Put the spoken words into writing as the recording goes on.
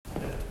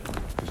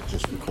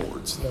just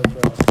records. No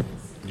problem.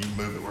 You can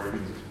move it where it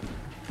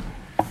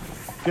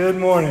is. Good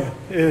morning.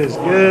 It is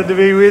good to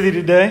be with you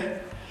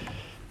today.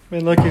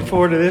 Been looking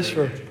forward to this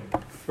for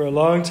a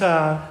long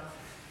time.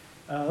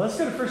 Let's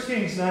go to 1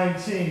 Kings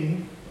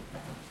 19.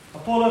 I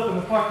pulled up in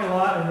the parking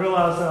lot and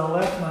realized that I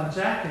left my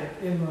jacket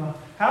in the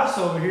house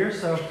over here,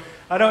 so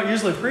I don't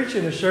usually preach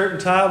in a shirt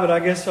and tie, but I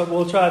guess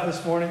we'll try it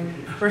this morning.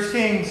 1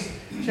 Kings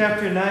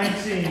chapter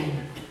 19.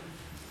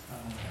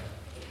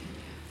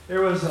 There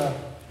was a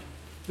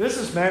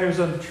businessman who was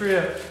on a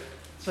trip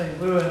to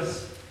St.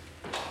 Louis.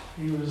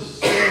 He was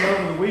staying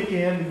over the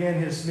weekend, began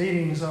his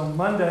meetings on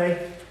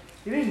Monday.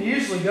 He didn't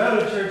usually go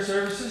to church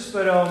services,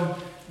 but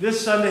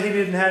this Sunday he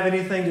didn't have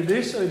anything to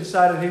do, so he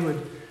decided he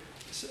would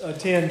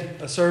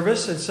attend a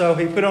service. And so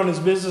he put on his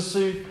business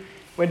suit,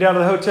 went down to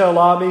the hotel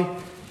lobby.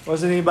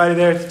 Wasn't anybody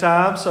there at the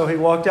time, so he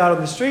walked out on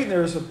the street, and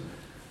there was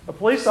a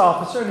police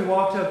officer, and he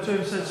walked up to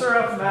him and said, "Sir,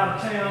 I'm from out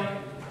of town,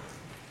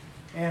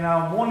 and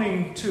I'm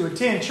wanting to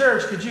attend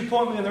church. Could you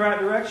point me in the right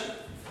direction?"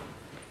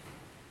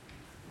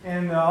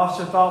 And the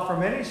officer thought for a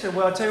minute. He said,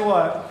 "Well, I'll tell you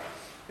what.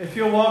 If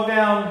you'll walk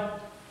down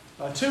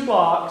 2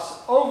 blocks,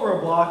 over a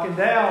block, and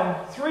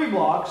down 3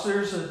 blocks,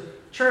 there's a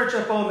church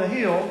up on the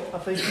hill. I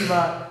think you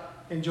might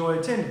enjoy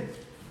attending."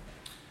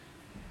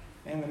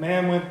 And the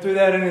man went through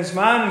that in his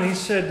mind, and he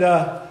said,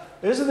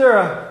 "Isn't there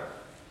a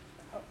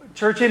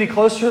church any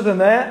closer than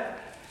that?"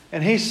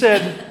 And he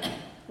said,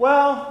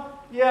 "Well,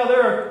 yeah,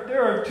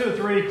 there are 2 or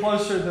 3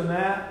 closer than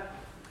that.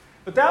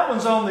 But that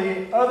one's on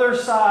the other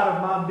side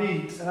of my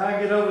beat, and I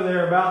get over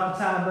there about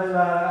the time they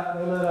let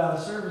out of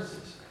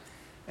services."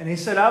 And he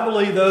said, "I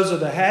believe those are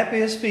the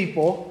happiest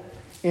people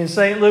in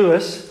St.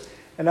 Louis,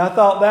 and I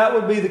thought that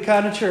would be the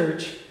kind of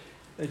church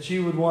that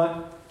you would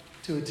want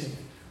to attend."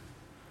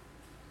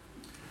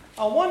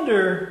 I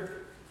wonder,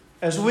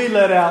 as we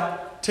let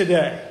out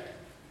today,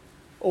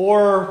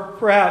 or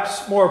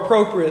perhaps more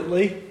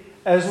appropriately,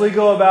 as we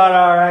go about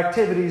our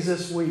activities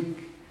this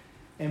week,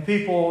 and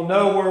people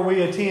know where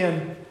we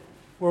attend,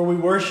 where we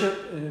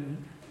worship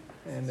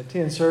and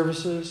attend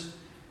services,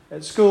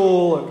 at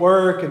school, at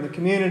work, in the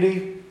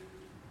community,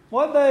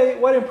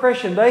 what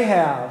impression they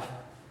have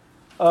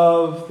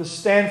of the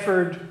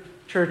Stanford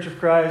Church of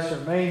Christ or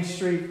Main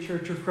Street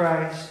Church of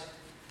Christ,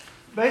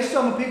 based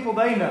on the people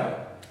they know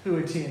who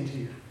attend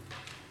here.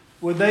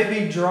 Would they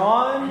be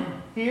drawn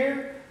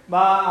here by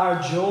our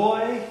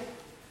joy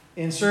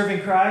in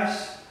serving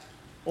Christ?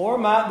 Or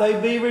might they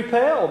be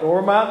repelled?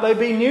 Or might they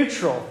be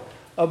neutral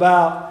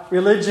about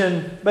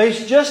religion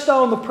based just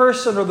on the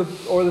person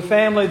or the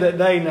family that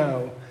they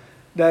know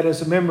that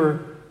is a member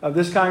of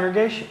this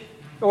congregation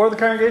or the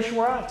congregation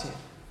where I attend?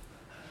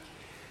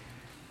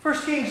 1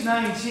 Kings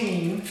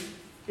 19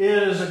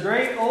 is a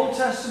great Old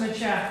Testament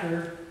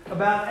chapter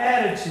about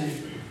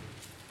attitude.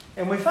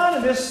 And we find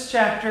in this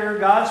chapter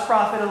God's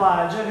prophet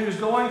Elijah, who's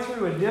going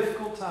through a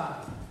difficult time.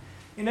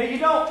 You know, you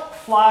don't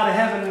fly to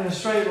heaven in a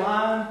straight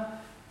line.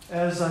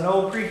 As an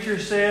old preacher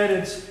said,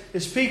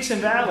 it's peaks and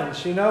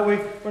valleys. You know,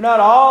 we're not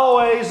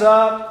always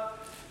up.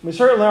 We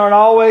certainly aren't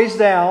always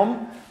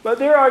down. But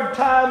there are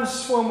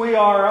times when we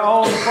are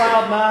on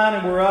cloud 9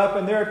 and we're up,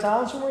 and there are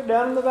times when we're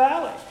down in the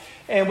valley.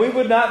 And we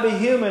would not be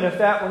human if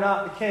that were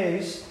not the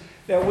case.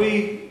 That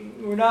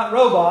we're not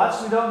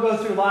robots. We don't go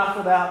through life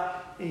without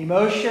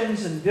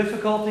emotions and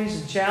difficulties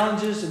and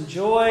challenges and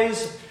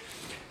joys.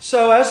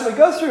 So as we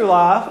go through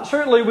life,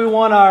 certainly we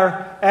want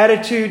our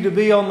attitude to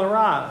be on the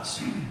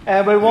rise.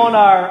 And we want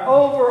our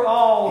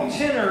overall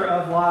tenor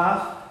of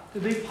life to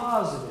be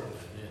positive.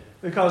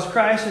 Because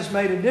Christ has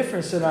made a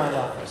difference in our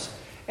lives.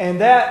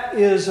 And that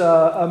is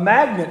a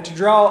magnet to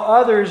draw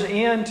others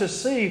in to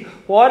see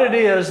what it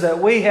is that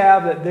we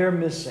have that they're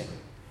missing.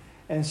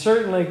 And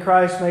certainly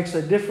Christ makes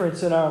a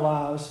difference in our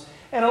lives.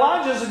 And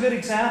Elijah is a good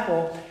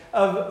example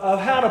of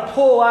how to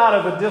pull out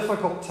of a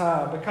difficult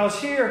time. Because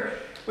here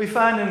we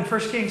find in 1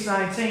 Kings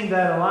 19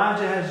 that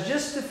Elijah has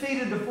just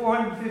defeated the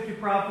 450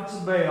 prophets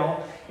of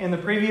Baal in the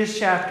previous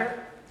chapter.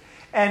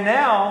 And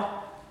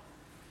now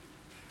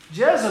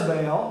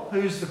Jezebel,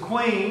 who's the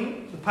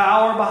queen, the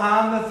power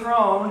behind the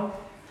throne,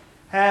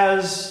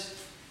 has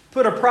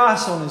put a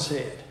price on his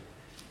head.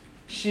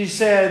 She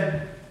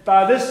said,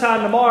 "By this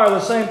time tomorrow,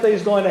 the same thing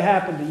is going to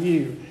happen to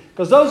you."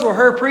 Because those were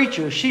her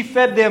preachers. She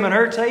fed them at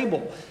her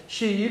table.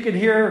 You could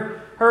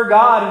hear her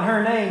God and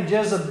her name,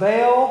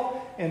 Jezebel,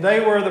 and they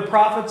were the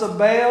prophets of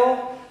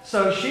Baal.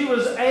 So she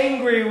was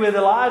angry with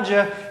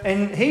Elijah,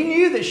 and he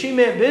knew that she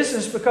meant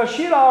business because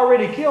she had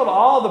already killed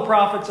all the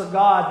prophets of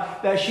God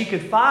that she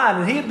could find.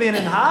 And he had been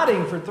in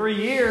hiding for 3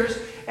 years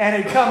and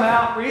had come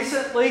out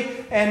recently,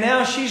 and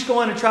now she's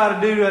going to try to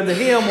do unto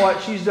him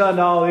what she's done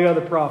to all the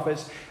other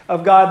prophets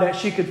of God that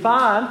she could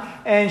find,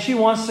 and she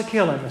wants to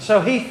kill him. So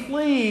he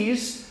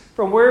flees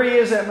from where he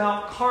is at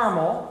Mount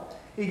Carmel.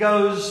 He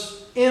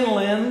goes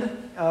inland,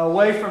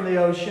 away from the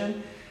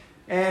ocean,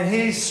 and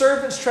his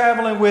servants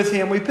traveling with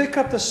him. We pick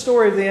up the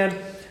story then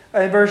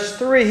in verse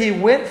 3. He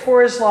went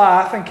for his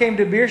life and came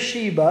to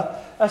Beersheba.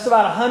 That's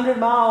about 100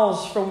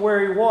 miles from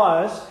where he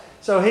was.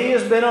 So he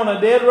has been on a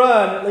dead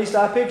run, at least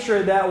I picture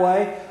it that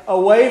way,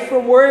 away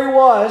from where he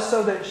was,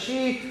 so that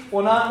she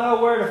will not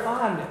know where to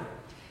find him,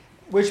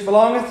 which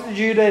belongeth to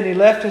Judah, and he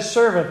left his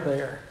servant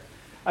there.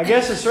 I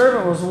guess the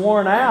servant was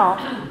worn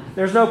out.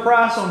 There's no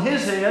price on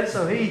his head,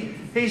 so he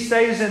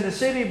stays in the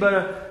city.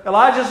 But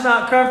Elijah's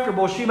not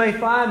comfortable. She may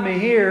find me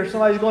here.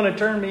 Somebody's going to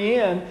turn me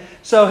in.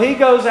 So he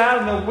goes out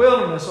in the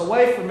wilderness,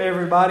 away from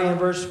everybody in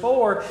verse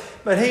 4.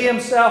 But he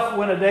himself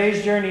went a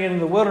day's journey into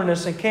the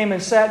wilderness and came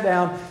and sat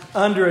down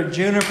under a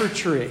juniper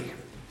tree.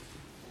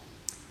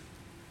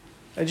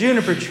 A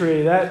juniper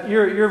tree. That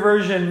your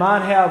version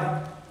might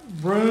have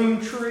broom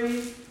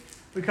tree,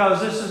 because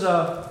this is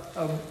a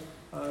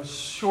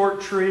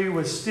short tree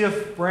with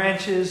stiff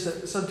branches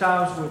that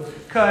sometimes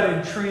would cut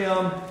and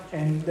trim,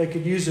 and they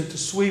could use it to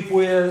sweep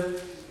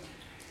with.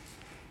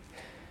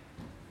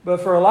 But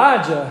for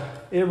Elijah,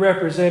 it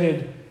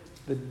represented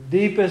the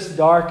deepest,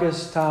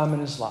 darkest time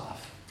in his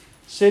life,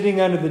 sitting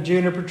under the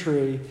juniper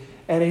tree,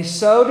 and he's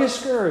so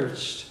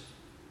discouraged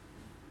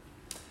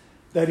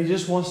that he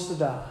just wants to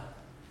die.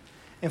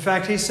 In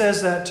fact, he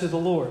says that to the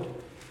Lord,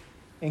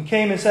 and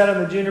came and sat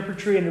on the juniper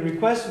tree and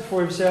requested for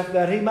himself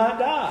that he might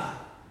die,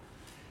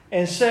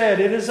 and said,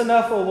 "It is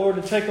enough, O Lord,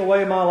 to take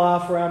away my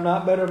life, for I am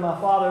not better than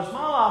my father's.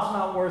 My life's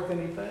not worth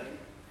anything."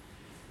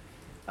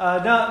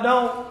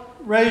 Don't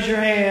raise your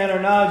hand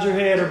or nod your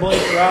head or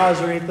blink your eyes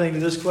or anything to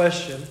this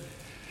question.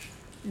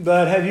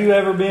 But have you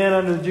ever been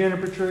under the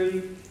juniper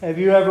tree? Have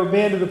you ever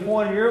been to the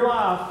point in your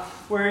life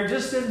where it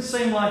just didn't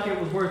seem like it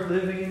was worth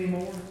living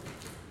anymore?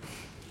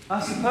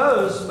 I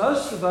suppose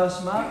most of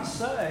us might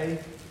say,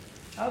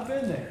 I've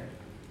been there.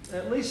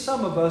 At least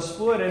some of us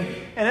would. And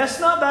that's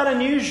not that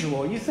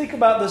unusual. You think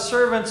about the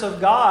servants of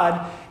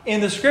God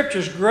in the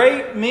Scriptures,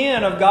 great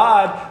men of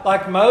God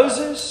like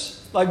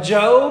Moses, like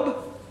Job,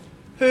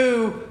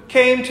 who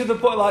came to the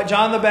point, like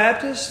John the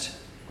Baptist,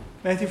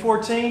 Matthew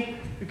 14,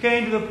 who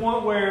came to the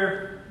point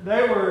where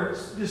they were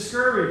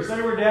discouraged.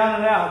 They were down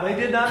and out. They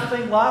did not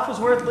think life was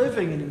worth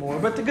living anymore.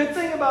 But the good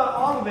thing about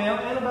all of them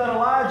and about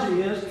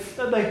Elijah is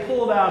that they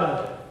pulled out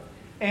of it.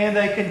 And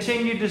they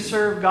continued to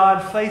serve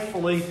God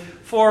faithfully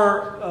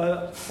for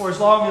as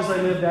long as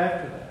they lived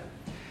after that.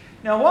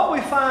 Now, what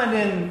we find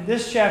in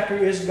this chapter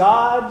is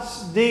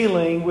God's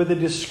dealing with a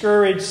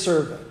discouraged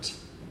servant.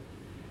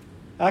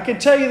 I can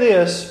tell you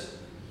this.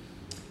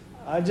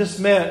 I just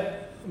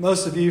met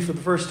most of you for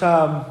the first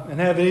time and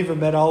haven't even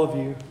met all of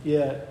you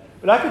yet.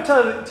 But I can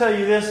tell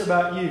you this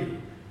about you,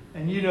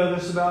 and you know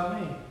this about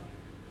me,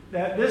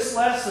 that this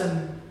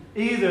lesson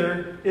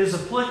either is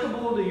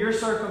applicable to your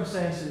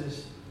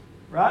circumstances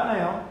right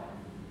now,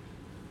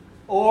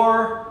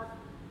 or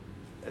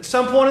at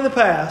some point in the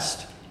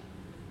past,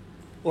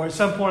 or at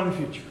some point in the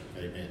future.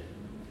 Amen.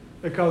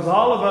 Because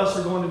all of us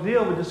are going to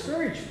deal with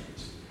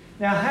discouragements.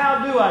 Now,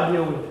 how do I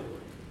deal with it?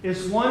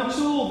 It's one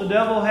tool the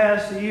devil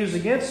has to use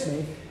against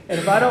me, and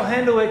if I don't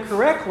handle it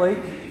correctly,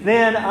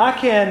 then I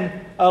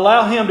can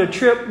allow him to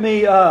trip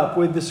me up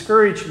with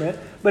discouragement.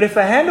 But if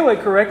I handle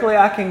it correctly,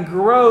 I can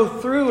grow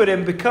through it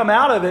and become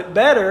out of it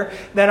better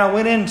than I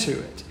went into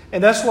it.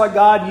 And that's what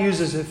God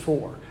uses it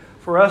for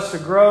us to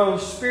grow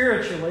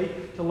spiritually,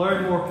 to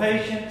learn more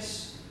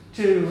patience,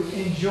 to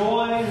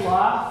enjoy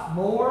life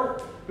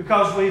more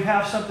because we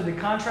have something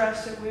to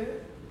contrast it with,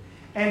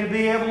 and to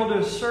be able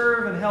to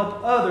serve and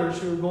help others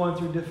who are going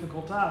through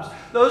difficult times.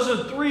 Those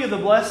are three of the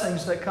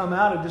blessings that come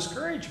out of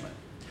discouragement.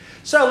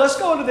 So let's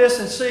go into this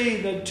and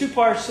see the two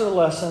parts to the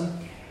lesson.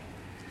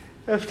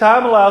 If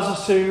time allows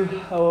us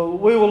to,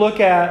 we will look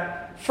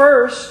at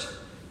first,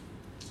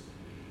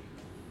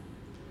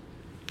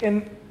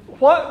 and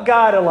what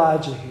got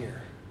Elijah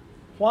here?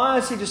 Why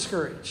is he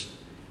discouraged?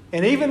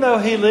 And even though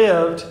he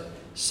lived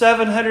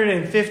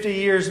 750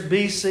 years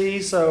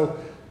BC, so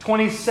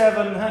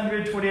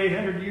 2,700,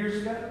 2,800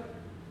 years ago,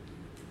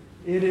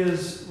 it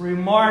is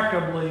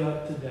remarkably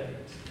up to date.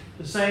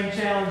 The same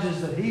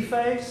challenges that he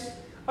faced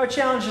are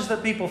challenges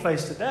that people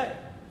face today.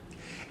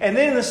 And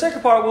then in the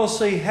second part, we'll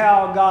see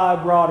how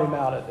God brought him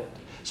out of it.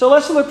 So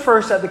let's look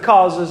first at the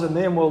causes, and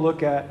then we'll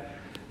look at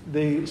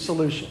the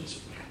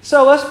solutions.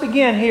 So let's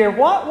begin here.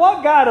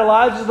 What got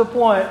Elijah to the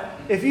point,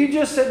 if you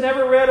just had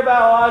never read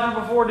about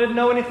Elijah before, didn't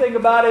know anything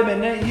about him,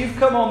 and then you've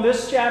come on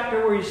this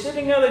chapter where he's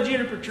sitting under the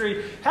juniper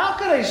tree, how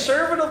could a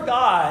servant of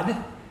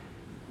God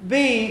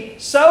be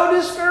so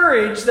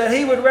discouraged that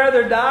he would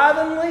rather die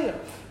than live?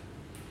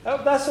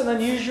 That's an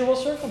unusual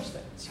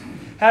circumstance.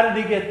 How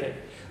did he get there?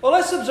 Well,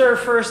 let's observe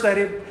first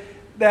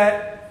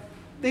that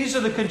these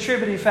are the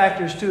contributing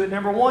factors to it.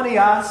 Number one, he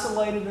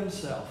isolated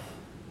himself.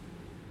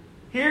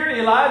 Here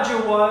Elijah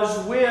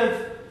was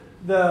with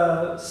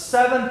the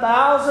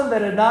 7,000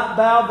 that had not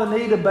bowed the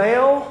knee to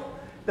Baal,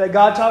 that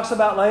God talks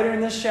about later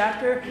in this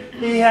chapter.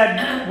 He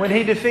had, when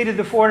he defeated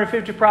the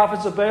 450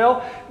 prophets of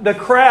Baal, the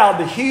crowd,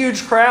 the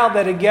huge crowd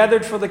that had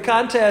gathered for the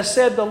contest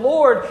said, "The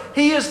Lord,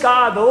 He is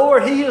God. The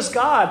Lord, He is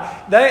God."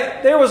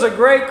 There was a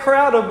great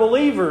crowd of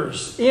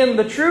believers in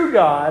the true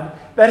God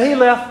that he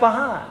left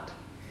behind.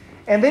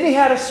 And then he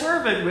had a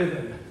servant with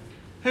him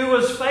who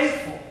was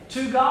faithful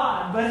to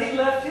God, but he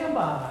left him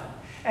behind.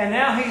 And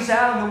now he's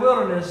out in the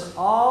wilderness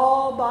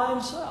all by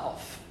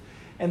himself.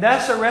 And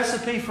that's a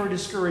recipe for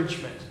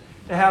discouragement.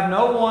 To have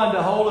no one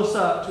to hold us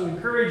up, to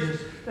encourage us,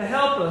 to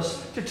help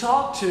us, to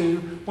talk to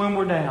when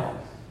we're down.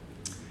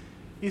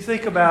 You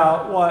think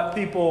about what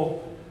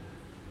people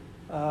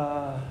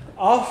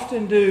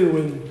often do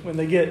when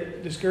they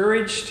get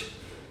discouraged.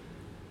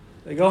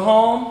 They go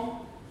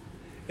home.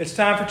 It's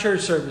time for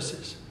church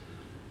services.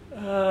 I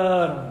don't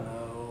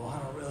know. I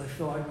don't really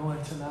feel like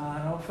going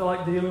tonight. I don't feel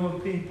like dealing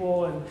with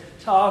people and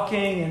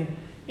talking.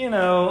 And,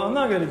 I'm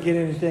not going to get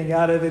anything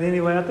out of it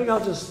anyway. I think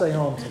I'll just stay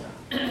home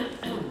tonight.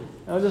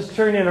 I'll just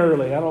turn in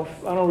early. I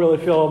don't really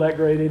feel all that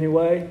great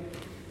anyway.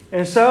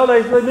 And so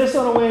they miss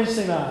on a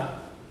Wednesday night.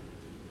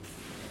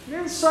 And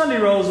then Sunday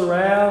rolls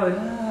around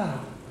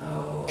and,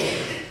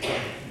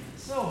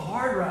 it's so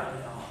hard right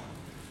now.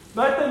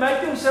 But they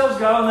make themselves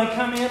go and they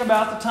come in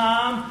about the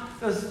time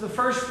the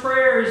first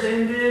prayer is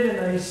ended, and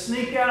they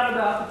sneak out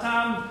about the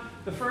time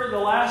the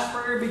last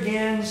prayer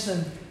begins,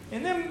 and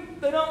then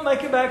they don't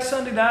make it back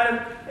Sunday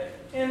night,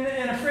 and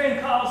a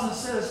friend calls and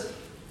says,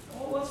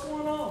 "Well, what's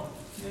going on?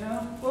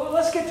 Well,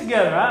 let's get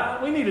together.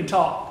 We need to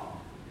talk."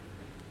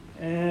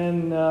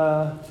 And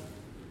the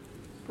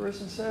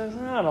person says,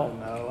 "I don't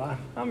know.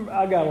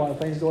 I got a lot of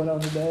things going on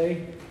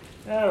today.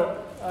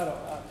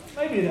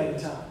 Maybe another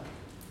time."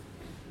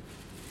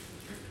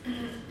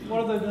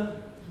 What have they done?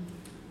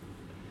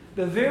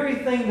 The very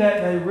thing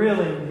that they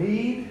really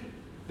need,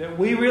 that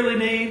we really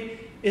need,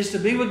 is to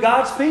be with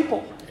God's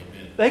people.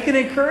 Amen. They can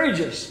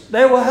encourage us.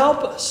 They will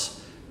help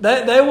us.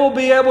 They will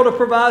be able to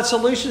provide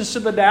solutions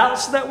to the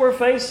doubts that we're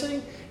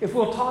facing if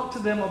we'll talk to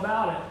them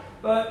about it.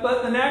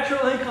 But the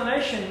natural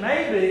inclination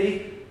may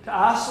be to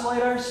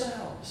isolate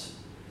ourselves.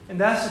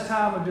 And that's a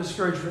time of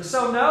discouragement.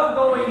 So no,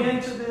 going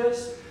into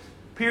this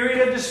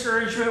period of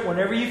discouragement,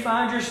 whenever you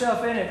find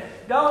yourself in it,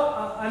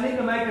 I need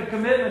to make a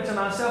commitment to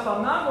myself.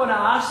 I'm not going to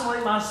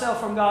isolate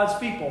myself from God's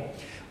people.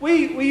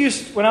 We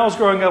used, when I was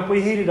growing up,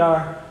 we heated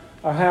our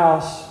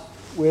house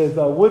with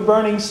a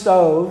wood-burning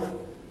stove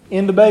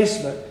in the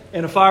basement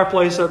and a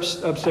fireplace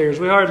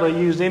upstairs. We hardly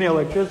used any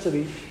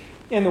electricity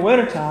in the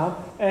wintertime,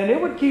 and it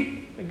would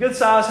keep a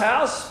good-sized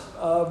house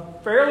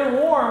fairly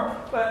warm.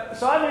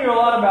 So I knew a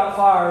lot about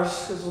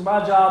fires, because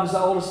my job as the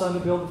oldest son to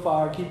build the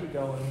fire, keep it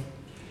going.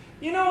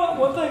 You know what?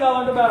 One thing I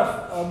learned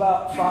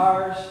about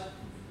fires,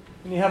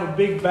 when you have a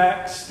big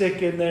back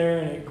stick in there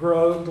and it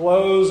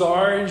glows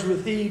orange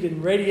with heat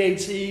and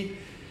radiates heat,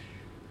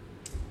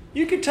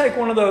 you could take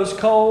one of those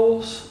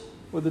coals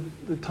with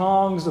the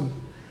tongs and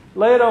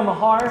lay it on the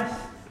hearth,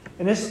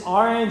 and this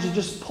orange is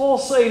just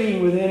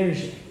pulsating with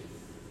energy.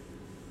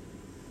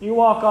 You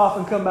walk off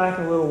and come back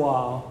in a little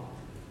while,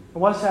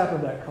 and what's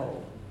happened to that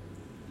coal?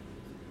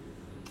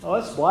 Oh,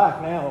 it's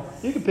black now.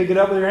 You can pick it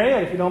up with your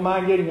hand if you don't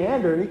mind getting your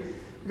hand dirty,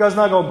 because it's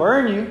not going to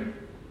burn you.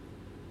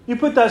 You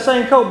put that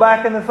same coal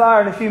back in the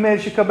fire, in a few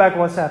minutes you come back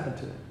and what's happened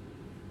to it?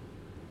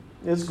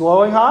 It's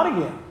glowing hot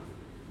again.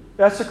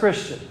 That's a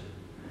Christian.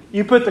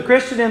 You put the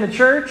Christian in the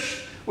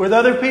church with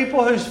other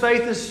people whose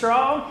faith is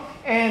strong,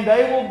 and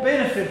they will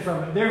benefit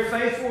from it. Their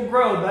faith will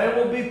grow. They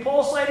will be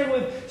pulsating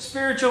with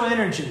spiritual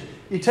energy.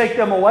 You take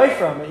them away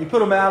from it. You put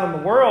them out in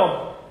the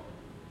world,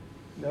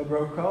 they'll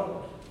grow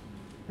cold.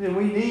 Then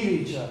we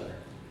need each other.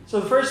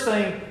 So the first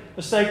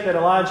mistake that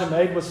Elijah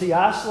made was he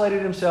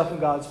isolated himself from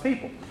God's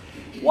people.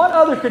 What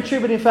other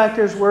contributing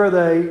factors were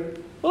they?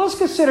 Well, let's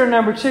consider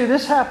number 2.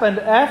 This happened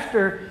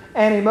after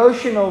an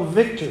emotional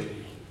victory.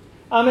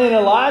 I mean,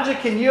 Elijah,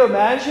 can you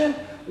imagine?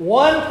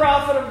 One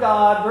prophet of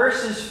God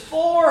versus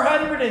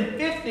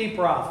 450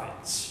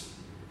 prophets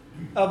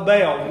of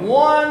Baal.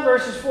 1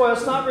 versus 4.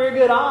 That's not very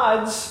good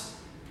odds.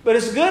 But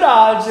it's good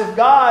odds if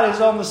God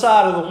is on the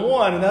side of the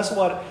one. And that's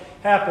what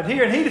happened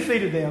here. And he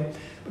defeated them.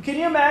 But can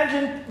you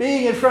imagine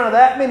being in front of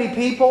that many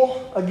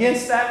people,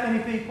 against that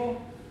many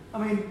people? I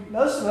mean,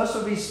 most of us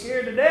would be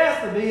scared to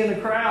death to be in a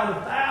crowd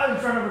in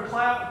front of a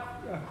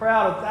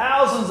crowd of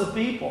thousands of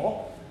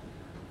people,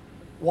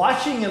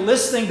 watching and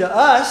listening to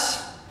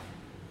us,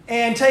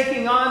 and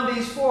taking on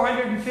these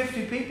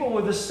 450 people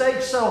with the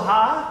stakes so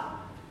high.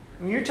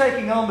 I mean, you're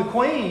taking on the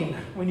queen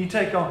when you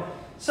take on.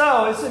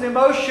 So it's an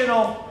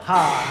emotional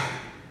high.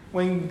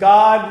 When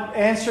God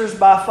answers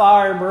by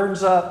fire and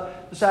burns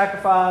up the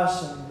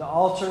sacrifice and the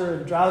altar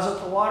and dries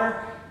up the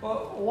water.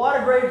 Well,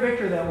 what a great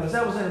victory that was.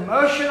 That was an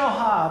emotional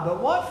high.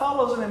 But what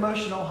follows an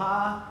emotional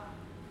high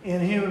in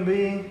a human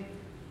being?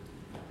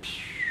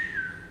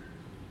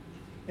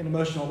 An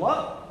emotional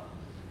low.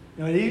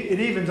 It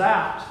evens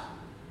out.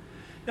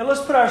 Now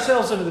let's put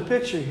ourselves into the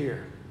picture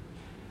here.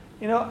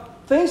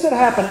 Things that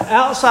happen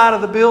outside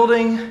of the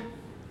building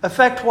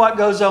affect what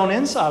goes on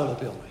inside of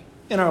the building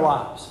in our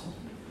lives.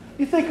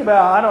 You think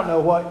about, I don't know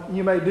what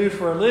you may do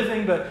for a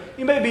living, but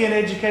you may be in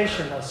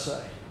education, let's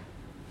say.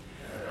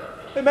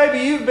 But maybe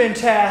you've been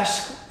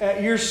tasked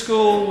at your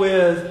school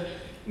with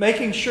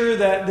making sure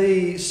that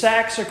the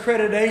SACS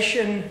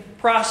accreditation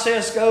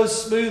process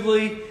goes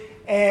smoothly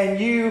and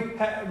you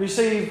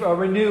receive a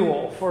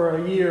renewal for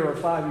a year or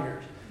 5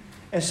 years.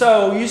 And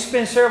so you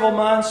spend several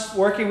months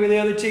working with the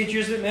other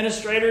teachers,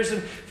 administrators,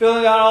 and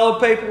filling out all the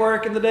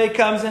paperwork. And the day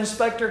comes, the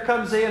inspector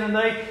comes in, and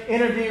they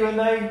interview, and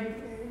they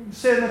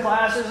sit in the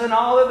classes, and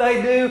all that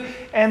they do.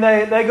 And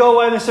they go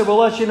away, and they say, we'll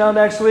let you know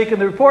next week.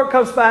 And the report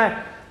comes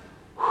back.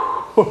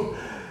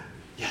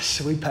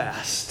 Yes, we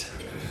passed.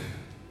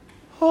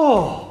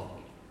 Oh,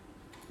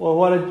 well,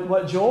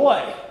 what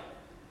joy.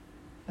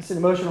 That's an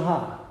emotional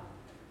high.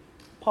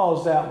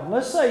 Pause that one.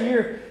 Let's say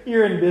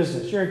you're in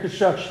business, you're in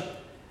construction,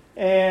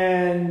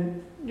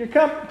 and your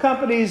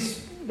company's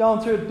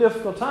gone through a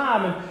difficult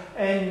time,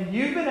 and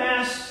you've been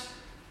asked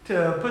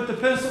to put the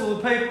pencil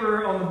to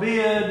paper on the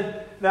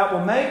bid that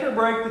will make or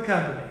break the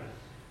company.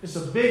 It's a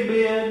big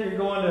bid. You're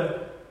going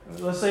to,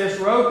 let's say it's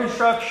road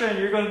construction,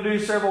 you're going to do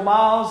several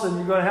miles, and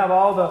you're going to have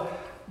all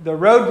the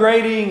road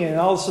grading and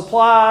all the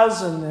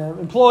supplies and the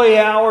employee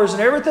hours,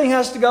 and everything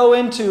has to go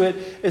into it.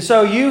 And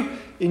so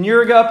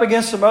you're up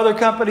against some other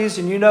companies,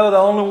 and you know the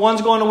only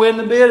one's going to win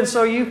the bid. And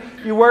so you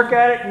work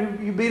at it,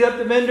 you beat up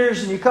the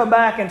vendors, and you come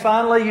back, and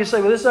finally you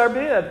say, well, this is our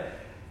bid.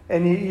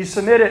 And you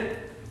submit it.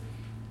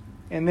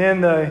 And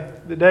then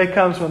the day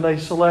comes when they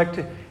select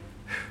it.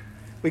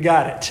 We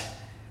got it.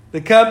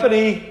 The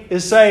company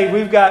is saying,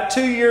 we've got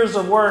 2 years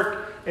of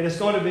work, and it's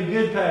going to be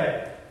good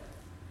pay.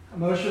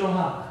 Emotional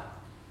high.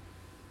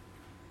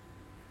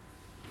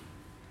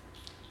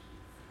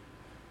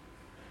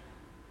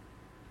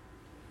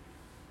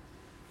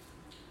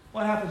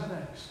 What happens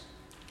next?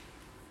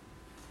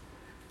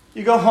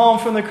 You go home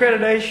from the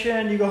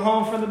accreditation, you go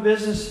home from the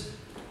business,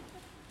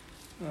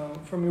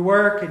 from your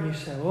work, and you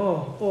say,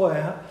 oh,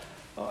 boy,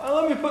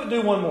 let me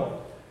do one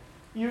more.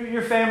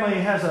 Your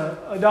family has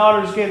a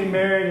daughter who's getting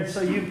married, and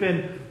so you've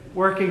been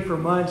working for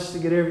months to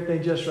get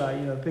everything just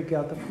right. Pick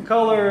out the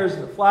colors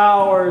and the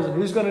flowers and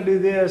who's going to do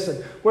this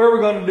and where we're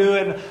going to do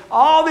it and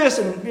all this.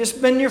 And it's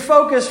been your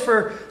focus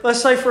for,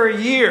 let's say, for a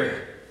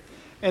year.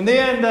 And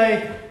then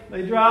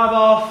they drive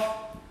off.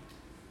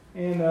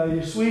 And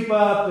you sweep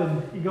up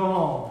and you go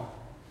home.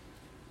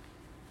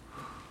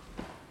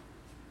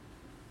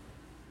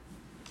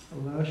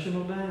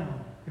 Emotional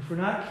down. If we're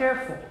not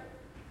careful,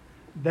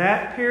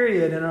 that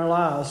period in our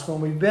lives when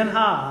we've been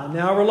high,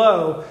 now we're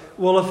low,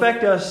 will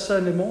affect us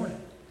Sunday morning.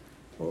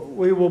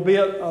 We will be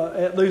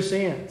at loose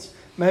ends.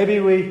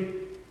 Maybe we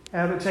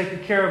haven't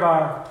taken care of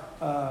our...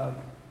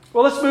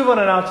 well, let's move on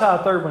and I'll tie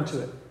a third one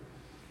to it.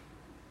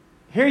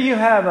 Here you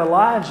have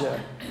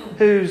Elijah,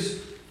 whose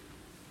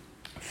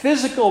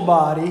physical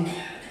body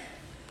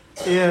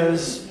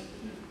is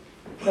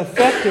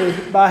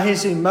affected by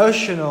his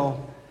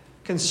emotional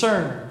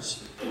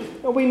concerns.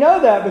 And we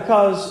know that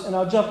because, and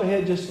I'll jump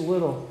ahead just a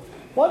little,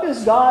 what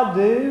does God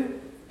do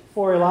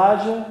for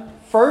Elijah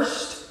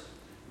first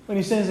when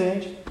he sends the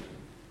angel?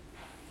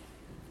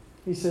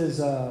 He says,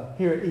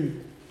 here,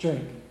 eat,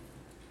 drink.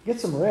 Get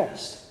some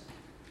rest.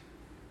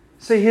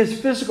 See, his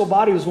physical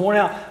body was worn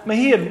out. I mean,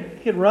 he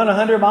had run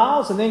 100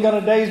 miles and then got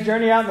a day's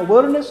journey out in the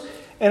wilderness.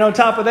 And on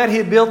top of that, he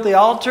had built the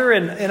altar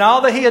and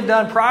all that he had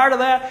done prior to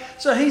that.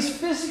 So he's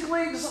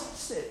physically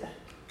exhausted.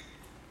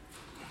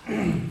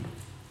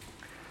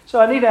 So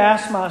I need to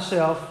ask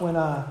myself when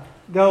I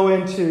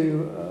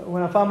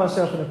when I find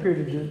myself in a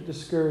period of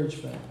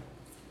discouragement,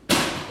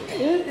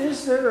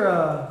 is there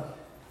a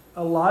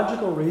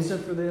logical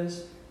reason for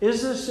this?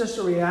 Is this just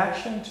a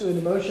reaction to an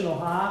emotional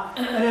high?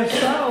 And if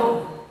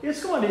so,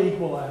 it's going to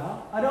equal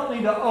out. I don't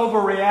need to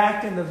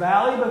overreact in the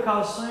valley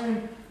because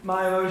soon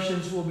my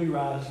emotions will be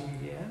rising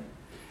again.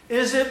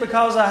 Is it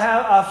because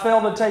I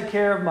failed to take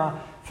care of my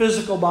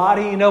physical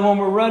body? When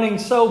we're running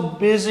so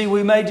busy,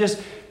 we may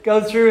just go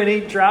through and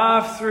eat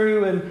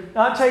drive-through and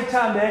not take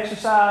time to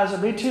exercise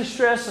and be too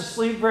stressed to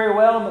sleep very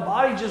well, and the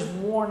body just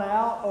worn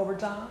out over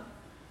time.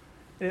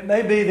 And it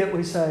may be that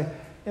we say,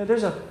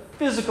 there's a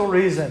physical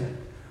reason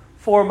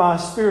for my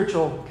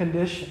spiritual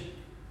condition.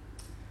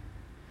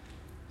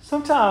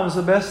 Sometimes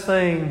the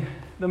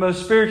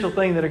most spiritual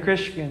thing that a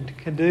Christian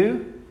can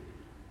do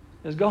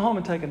is go home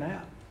and take a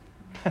nap.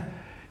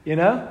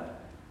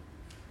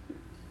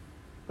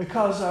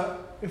 Because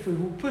if we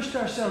pushed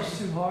ourselves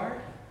too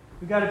hard,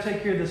 we've got to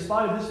take care of this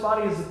body. This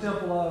body is the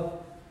temple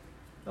of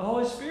the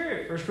Holy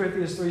Spirit. 1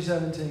 Corinthians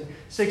 3:17,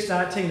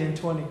 6:19 and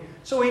 20.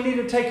 So we need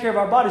to take care of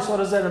our bodies. So what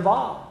does that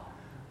involve?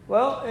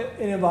 Well, it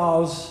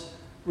involves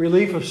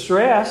relief of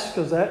stress,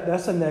 because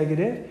that's a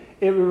negative.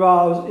 It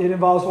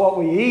involves what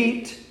we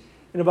eat.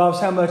 It involves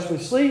how much we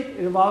sleep.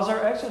 It involves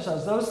our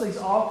exercise. Those things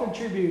all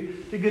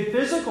contribute to good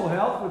physical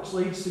health, which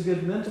leads to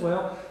good mental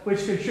health,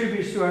 which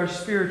contributes to our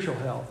spiritual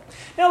health.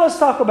 Now let's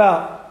talk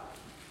about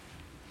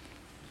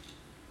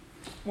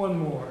one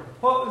more.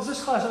 Well, is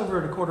this class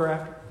over at a quarter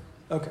after?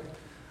 Okay.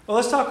 Well,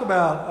 let's talk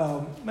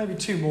about maybe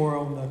two more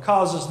on the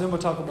causes, then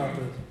we'll talk about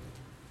this.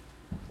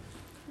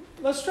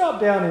 Let's drop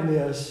down in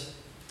this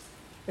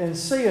and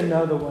see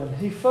another one.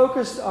 He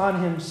focused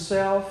on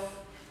himself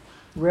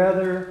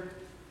rather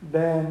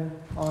than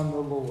on the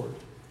Lord.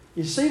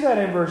 You see that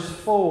in verse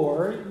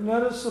 4.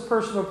 Notice the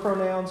personal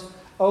pronouns.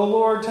 O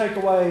Lord, take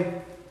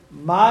away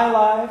my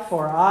life,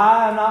 for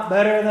I am not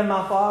better than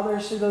my Father.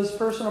 See those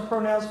personal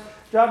pronouns?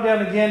 Drop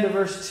down again to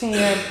verse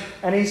 10.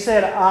 And he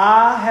said,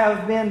 I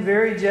have been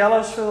very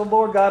jealous for the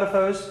Lord God of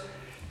hosts.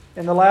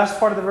 And the last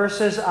part of the verse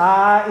says,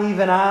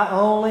 even I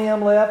only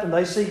am left, and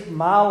they seek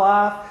my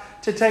life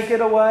to take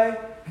it away.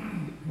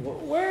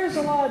 Where is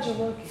Elijah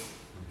looking?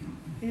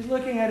 He's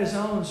looking at his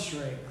own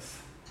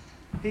strength.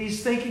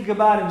 He's thinking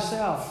about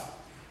himself.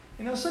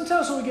 You know,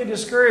 sometimes when we get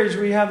discouraged,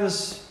 we have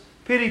this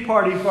pity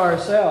party for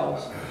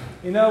ourselves.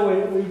 You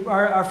know,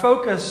 our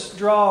focus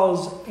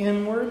draws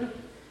inward,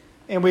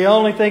 and we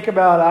only think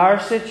about our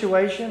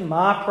situation,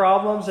 my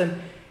problems.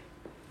 And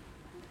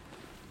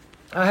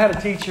I had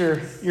a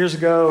teacher years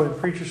ago in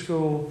preacher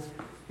school.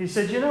 He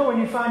said, you know,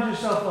 when you find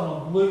yourself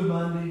on a Blue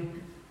Monday,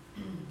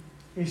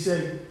 he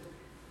said,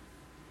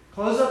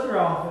 close up your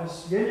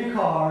office, get in your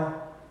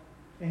car,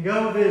 and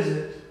go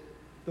visit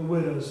the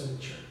widows in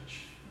the church.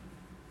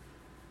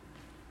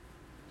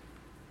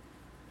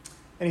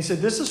 And he said,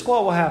 this is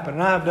what will happen.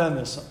 And I have done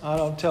this. I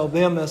don't tell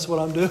them that's what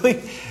I'm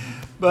doing.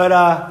 But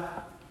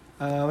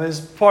it's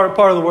part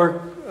of the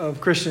work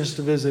of Christians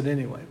to visit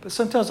anyway. But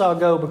sometimes I'll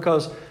go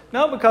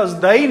not because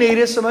they need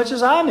it so much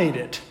as I need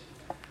it.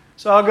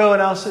 So I'll go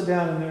and I'll sit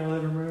down in their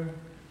living room.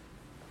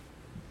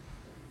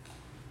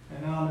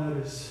 And I'll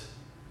notice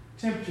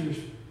temperatures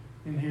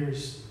in here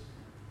is,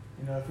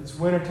 you know, if it's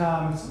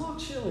wintertime, it's a little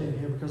chilly in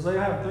here because they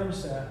have a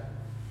thermostat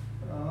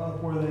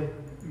up where they,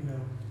 you know,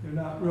 they're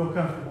not real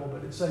comfortable,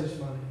 but it saves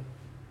money.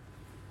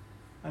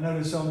 I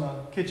notice on the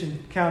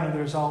kitchen counter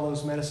there's all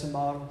those medicine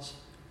bottles.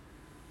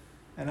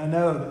 And I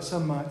know that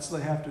some months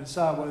they have to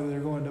decide whether they're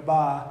going to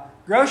buy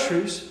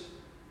groceries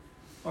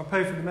or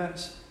pay for the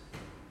medicine.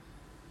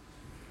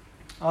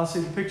 I'll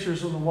see the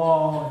pictures on the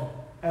wall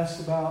and ask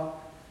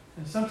about,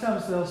 and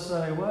sometimes they'll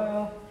say,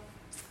 well,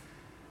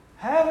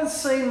 haven't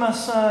seen my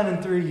son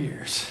in 3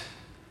 years.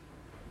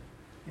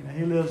 You know,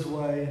 he lives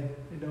away and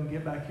they don't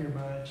get back here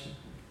much.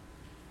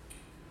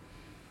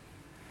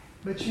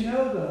 But you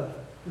know,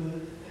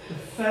 the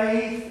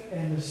faith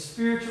and the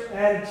spiritual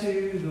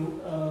attitude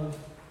of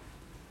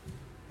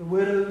the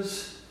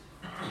widows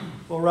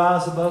will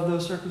rise above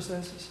those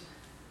circumstances.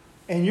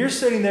 And you're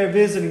sitting there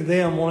visiting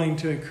them, wanting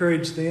to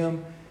encourage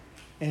them.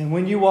 And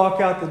when you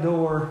walk out the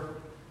door,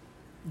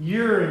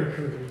 you're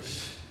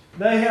encouraged.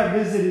 They have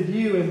visited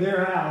you in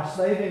their house.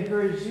 They've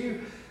encouraged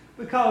you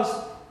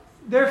because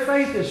their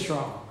faith is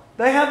strong.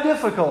 They have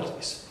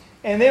difficulties.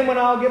 And then when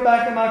I'll get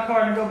back in my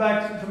car and go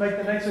back to make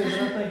the next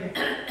visit, I'm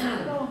thinking,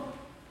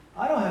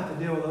 I don't have to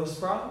deal with those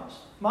problems.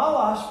 My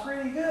life's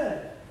pretty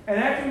good. And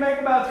after you make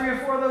about 3 or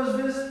 4 of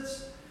those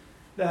visits,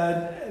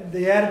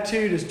 the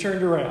attitude is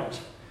turned around.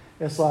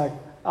 It's like,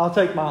 I'll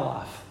take my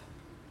life.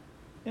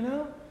 You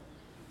know?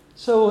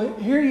 So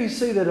here you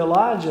see that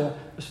Elijah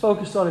was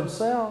focused on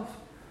himself.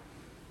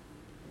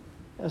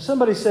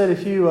 Somebody said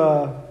if you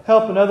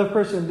help another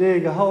person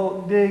dig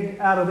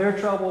out of their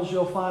troubles,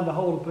 you'll find a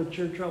hole to put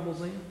your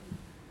troubles in.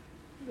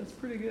 That's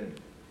pretty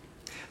good.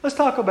 Let's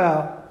talk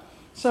about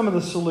some of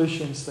the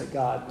solutions that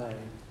God made.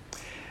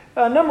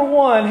 Number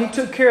 1, he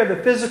took care of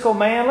the physical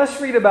man. Let's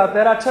read about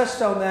that. I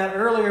touched on that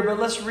earlier, but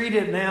let's read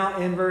it now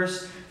in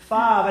verse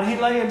 5. And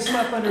he lay and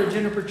slept under a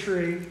juniper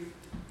tree.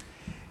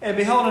 And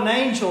behold, an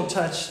angel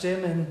touched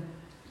him and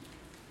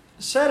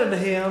said unto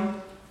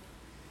him,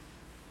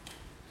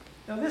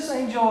 now this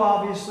angel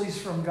obviously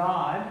is from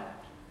God.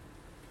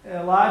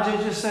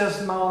 Elijah just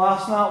says, my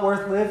life's not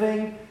worth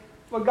living.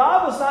 But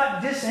God was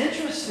not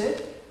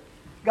disinterested.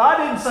 God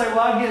didn't say, well,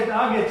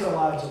 I'll get to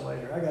Elijah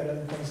later. I got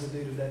other things to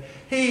do today.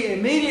 He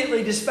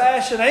immediately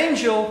dispatched an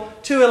angel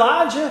to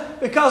Elijah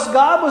because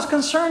God was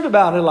concerned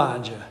about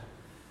Elijah.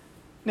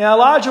 Now,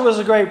 Elijah was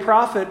a great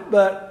prophet,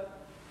 but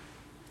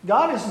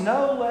God is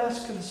no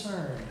less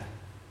concerned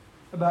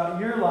about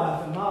your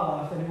life and my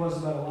life than he was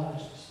about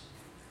Elijah's.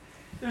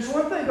 There's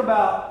one thing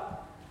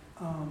about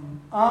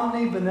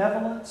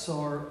omnibenevolence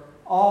or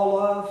all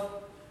love.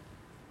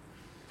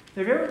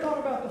 Have you ever thought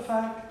about the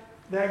fact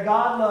that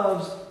God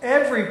loves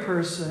every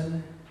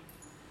person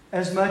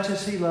as much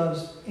as he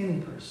loves any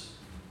person?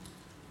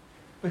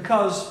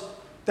 Because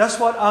that's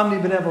what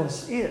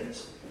omnibenevolence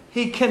is.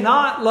 He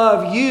cannot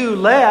love you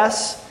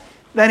less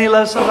than he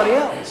loves somebody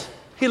else.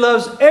 He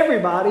loves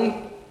everybody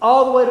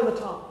all the way to the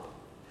top.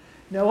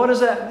 Now, what does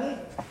that mean?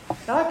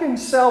 Now, I can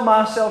sell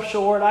myself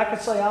short. I could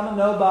say I'm a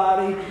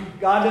nobody.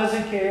 God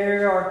doesn't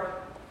care.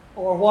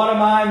 Or what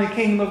am I in the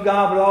kingdom of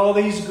God with all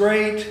these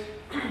great,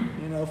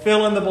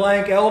 fill in the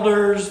blank,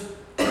 elders,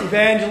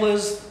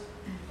 evangelists,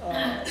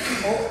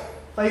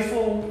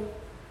 faithful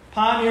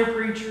pioneer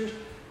preachers.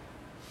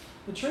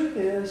 The truth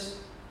is,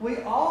 we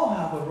all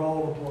have a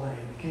role to play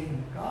in the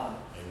kingdom of God.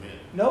 Amen.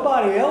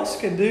 Nobody else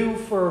can do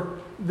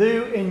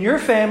in your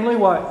family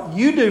what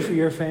you do for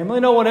your family.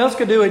 No one else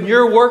can do in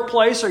your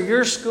workplace or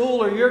your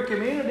school or your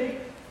community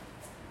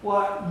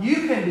what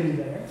you can do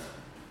there.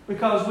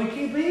 Because we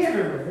can't be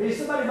everywhere.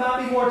 Somebody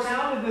might be more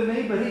talented than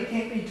me, but he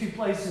can't be 2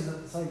 places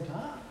at the same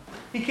time.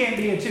 He can't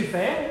be in 2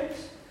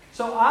 families.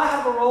 So I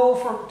have a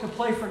role to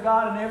play for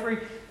God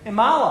in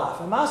my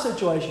life, in my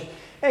situation.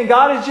 And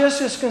God is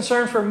just as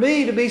concerned for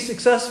me to be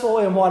successful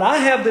in what I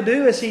have to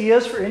do as He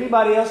is for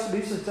anybody else to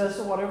be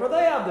successful in whatever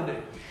they have to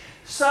do.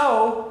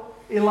 So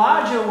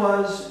Elijah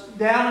was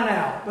down and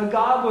out, but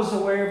God was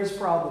aware of his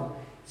problem.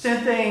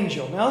 Sent the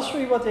angel. Now let's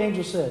read what the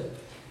angel said.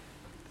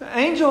 The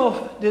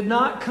angel did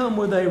not come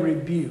with a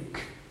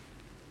rebuke.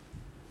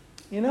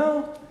 You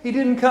know, he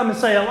didn't come and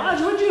say,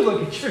 Elijah, would you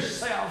look at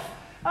yourself?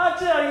 I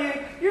tell you,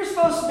 you're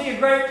supposed to be a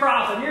great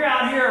prophet. You're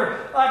out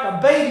here like a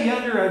baby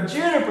under a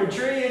juniper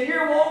tree and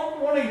you're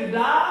wanting to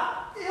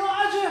die.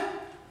 Elijah,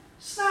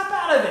 snap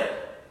out of it.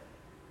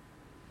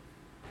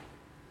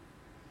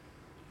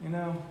 You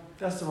know,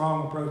 that's the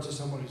wrong approach to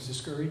someone who's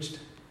discouraged.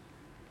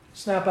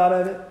 Snap out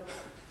of it.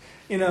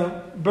 You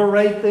know,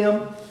 berate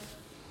them.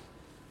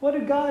 What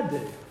did God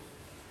do?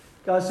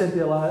 God sent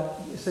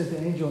the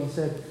angel and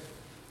said,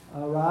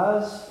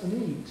 arise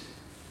and eat.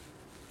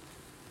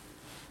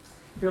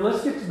 Here,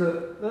 let's deal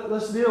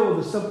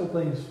with the simple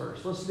things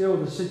first. Let's deal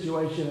with the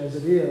situation as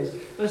it is.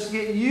 Let's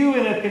get you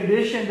in a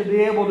condition to be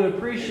able to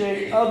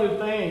appreciate other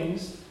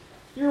things.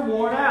 You're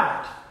worn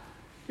out.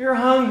 You're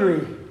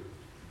hungry.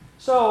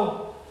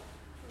 So,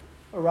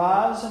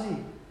 arise and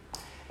eat.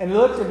 And he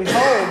looked, and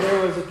behold,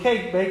 there was a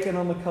cake baking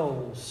on the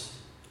coals.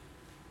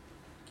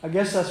 I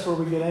guess that's where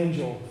we get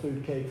angel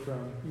food cake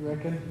from. You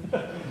reckon?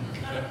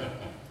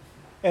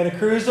 And a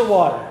cruse of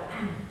water.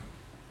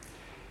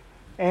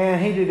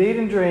 And he did eat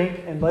and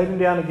drink and laid him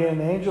down again.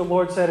 The angel of the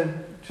Lord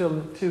said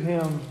to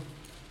him,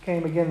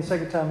 came again the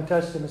second time and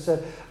touched him and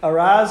said,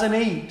 arise and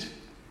eat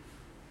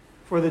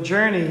for the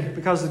journey,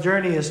 because the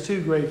journey is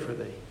too great for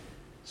thee.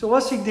 So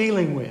what's he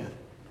dealing with?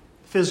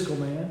 Physical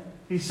man.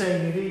 He's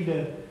saying you need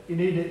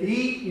to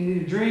eat, you need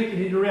to drink, you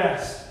need to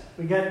rest.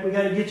 We got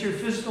to get your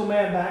physical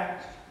man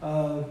back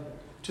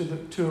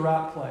to a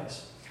right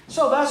place.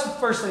 So that's the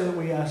first thing that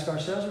we ask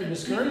ourselves. We're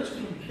discouraged.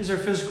 Is there a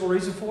physical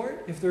reason for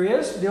it? If there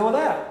is, deal with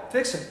that.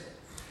 Fix it.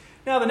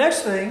 Now the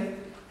next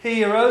thing,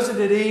 he arose and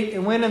did eat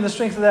and went in the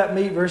strength of that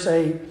meat, verse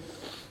 8,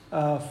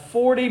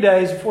 40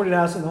 days and 40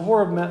 nights in the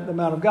horror of the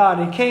Mount of God.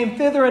 And he came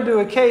thither into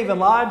a cave and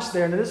lodged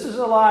there. Now this is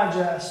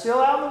Elijah, still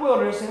out in the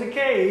wilderness in a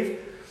cave.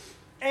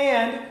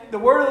 And the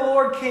word of the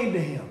Lord came to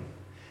him.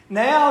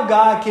 Now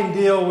God can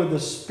deal with the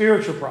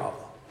spiritual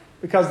problem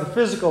because the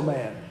physical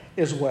man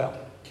is well.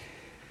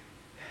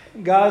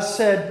 God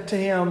said to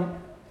him,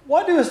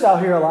 what doest thou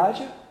here,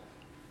 Elijah?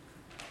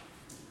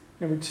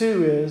 Number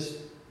 2 is,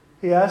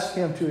 he asked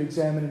him to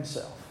examine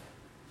himself.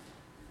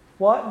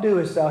 What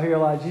doest thou here,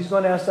 Elijah? He's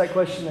going to ask that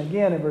question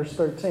again in verse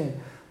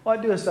 13.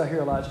 What doest thou here,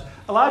 Elijah?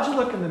 Elijah,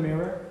 look in the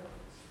mirror.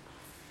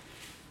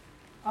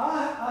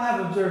 I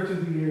have observed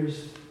through the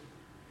years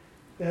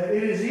that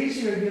it is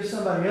easier to give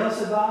somebody else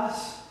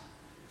advice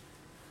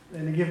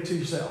than to give it to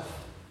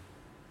yourself.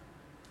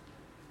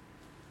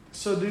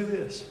 So do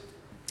this.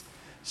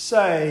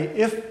 Say,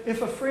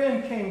 if a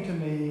friend came to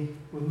me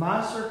with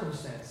my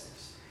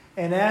circumstances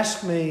and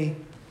asked me,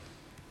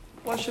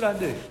 what should I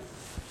do?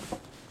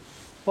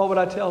 What would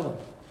I tell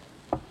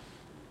them?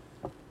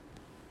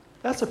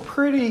 That's a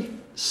pretty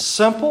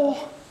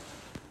simple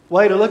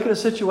way to look at a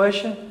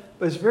situation,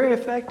 but it's very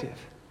effective.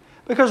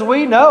 Because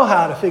we know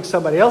how to fix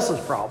somebody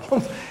else's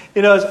problem.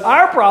 You know, it's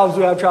our problems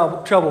we have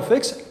trouble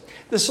fixing.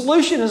 The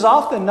solution is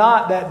often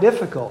not that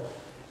difficult.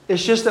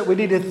 It's just that we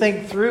need to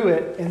think through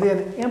it and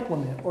then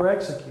implement or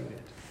execute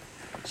it.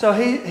 So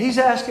he's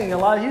asking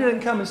Elijah. He didn't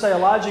come and say,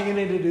 Elijah, you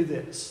need to do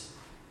this.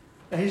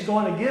 And he's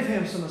going to give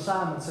him some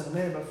assignments in a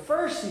minute. But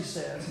first he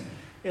says,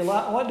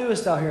 what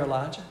doest thou here,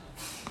 Elijah?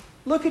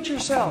 Look at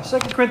yourself. 2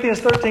 Corinthians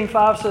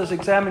 13:5 says,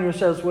 examine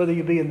yourselves whether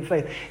you be in the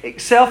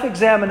faith.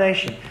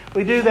 Self-examination.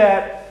 We do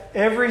that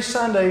every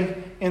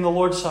Sunday in the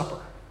Lord's Supper.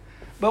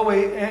 But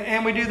we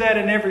do that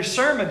in every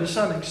sermon to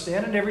some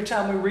extent. And every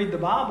time we read the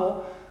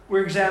Bible,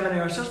 we're examining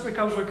ourselves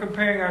because we're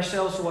comparing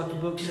ourselves to what the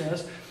book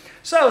says.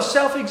 So,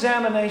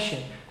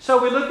 self-examination.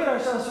 So we look at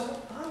ourselves and say,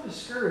 I'm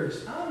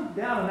discouraged. I'm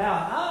down and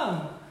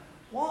out.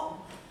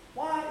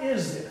 Why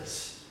is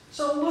this?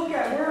 So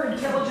we're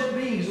intelligent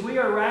beings. We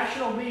are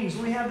rational beings.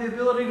 We have the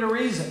ability to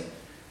reason.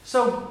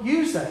 So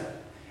use that.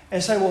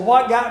 And say, well,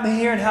 what got me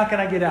here and how can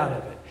I get out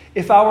of it?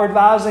 If I were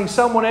advising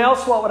someone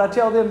else, what would I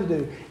tell them to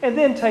do? And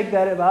then take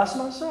that advice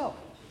myself.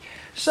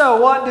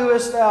 So, what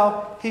doest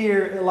thou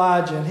here,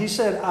 Elijah? And he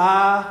said,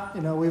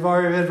 we've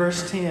already read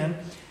verse 10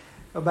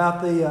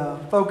 about the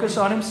focus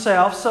on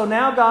himself. So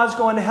now God's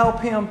going to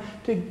help him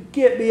to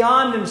get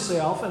beyond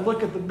himself and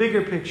look at the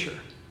bigger picture.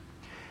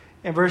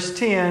 In verse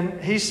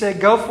 10, he said,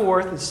 go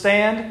forth and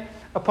stand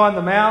upon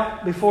the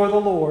mount before the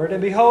Lord.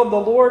 And behold, the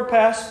Lord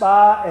passed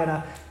by, and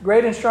a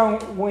great and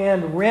strong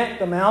wind rent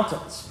the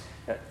mountains.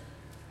 I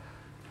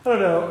don't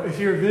know if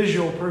you're a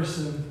visual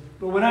person,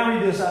 but when I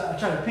read this, I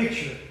try to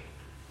picture it.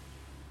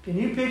 Can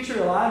you picture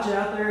Elijah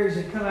out there as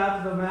he come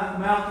out to the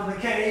mouth of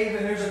the cave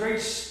and there's a great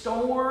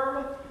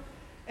storm?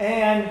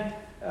 And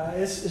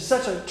it's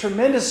such a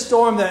tremendous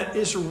storm that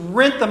it's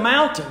rent the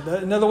mountain.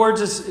 In other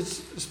words,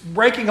 it's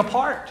breaking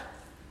apart.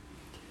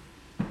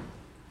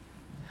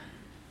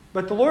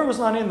 But the Lord was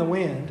not in the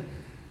wind.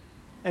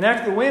 And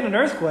after the wind, an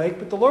earthquake.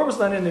 But the Lord was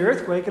not in the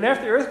earthquake. And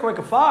after the earthquake,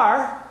 a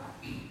fire.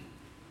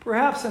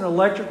 perhaps an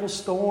electrical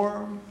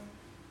storm,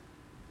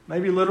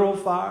 maybe literal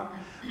fire.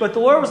 But the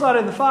Lord was not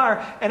in the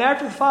fire. And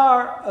after the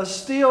fire, a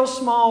still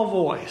small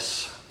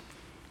voice.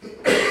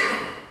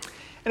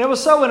 And it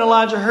was so when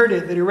Elijah heard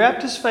it that he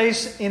wrapped his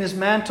face in his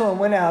mantle and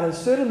went out and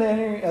stood in the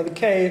entering of the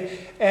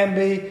cave. And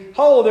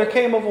behold, there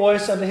came a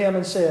voice unto him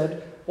and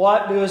said,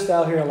 What doest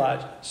thou here,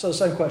 Elijah? So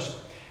same question.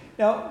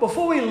 Now,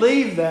 before we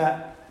leave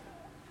that,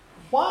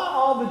 why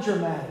all the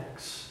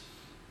dramatics?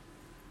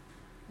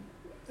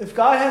 If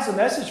God has a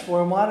message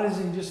for him, why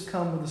doesn't he just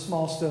come with a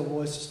small, still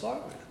voice to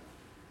start with?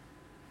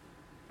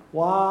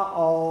 Why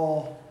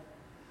all?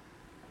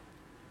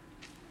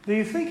 Do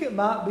you think it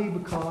might be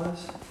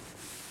because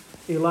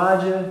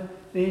Elijah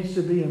needs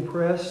to be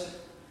impressed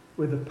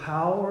with the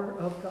power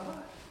of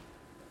God?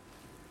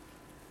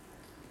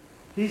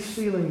 He's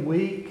feeling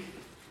weak.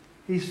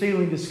 He's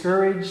feeling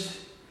discouraged.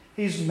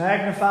 He's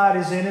magnified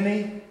his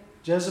enemy,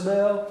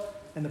 Jezebel,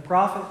 and the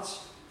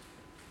prophets.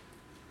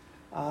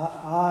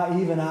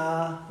 Even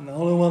I, I'm the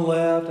only one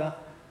left.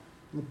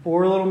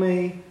 Poor little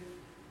me.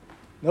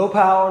 No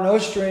power, no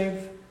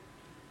strength.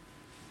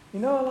 You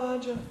know,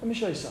 Elijah, let me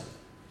show you something.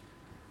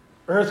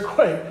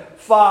 Earthquake,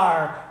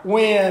 fire,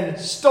 wind,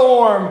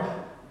 storm.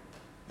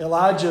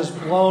 Elijah's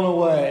blown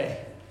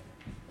away.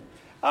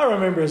 I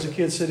remember as a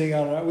kid sitting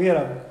on we had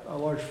a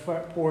large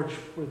porch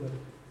with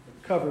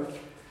a covered.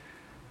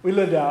 We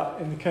lived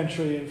out in the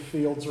country in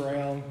fields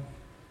around,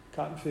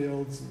 cotton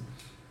fields and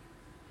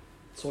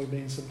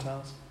soybeans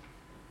sometimes.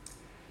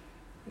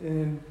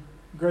 And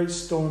a great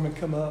storm had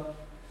come up.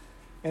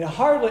 And it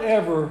hardly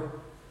ever,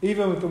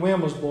 even if the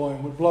wind was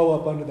blowing, would blow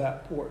up under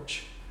that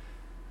porch.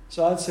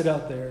 So I'd sit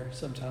out there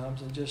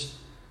sometimes and just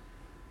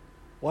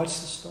watch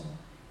the storm.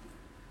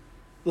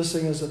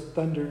 Listening as the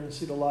thunder and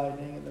see the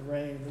lightning and the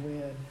rain and the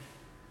wind.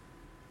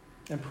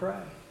 And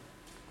pray.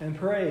 And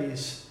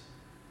praise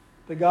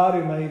the God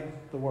who made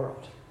the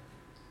world.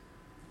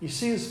 You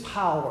see his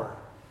power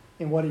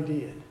in what he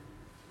did.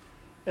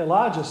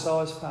 Elijah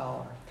saw his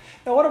power.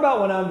 Now what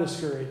about when I'm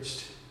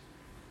discouraged?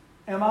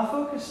 Am I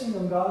focusing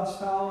on God's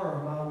power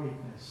or my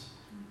weakness?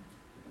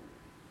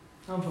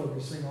 I'm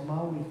focusing on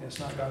my weakness,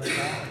 not God's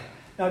power.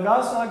 Now,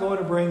 God's not going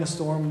to bring a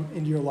storm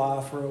into your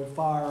life or a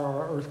fire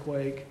or an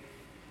earthquake.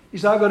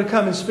 He's not going to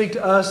come and speak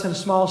to us in a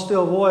small,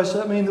 still voice.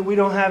 Does that mean that we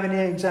don't have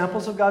any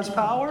examples of God's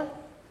power?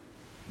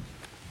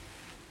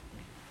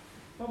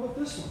 How about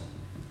this one?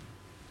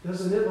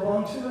 Doesn't it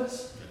belong to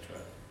us? That's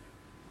right.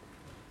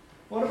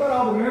 What about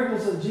all the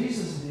miracles that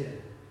Jesus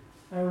did?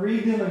 I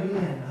read them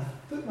again.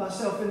 I put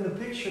myself in the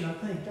picture and I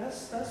think,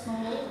 that's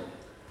my Lord.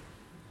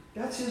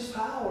 That's his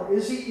power.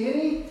 Is he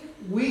any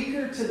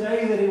weaker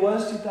today than he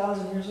was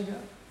 2,000 years ago?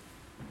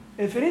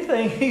 If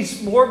anything,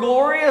 he's more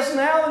glorious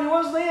now than he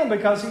was then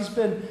because he's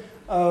been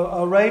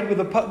arrayed with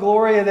the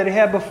glory that he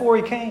had before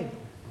he came.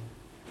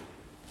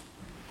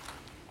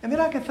 And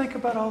then I can think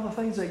about all the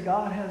things that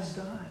God has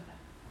done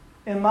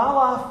in my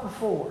life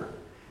before.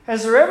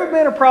 Has there ever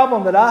been a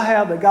problem that I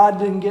have that God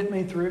didn't get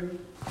me through?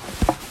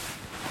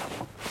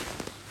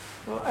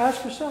 Well,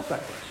 ask yourself that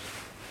question.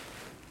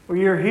 Well,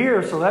 you're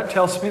here, so that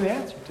tells me the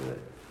answer to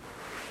it.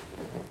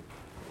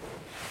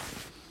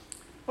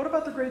 What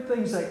about the great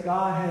things that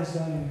God has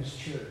done in his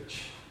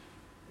church?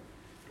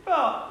 What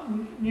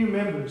about new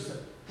members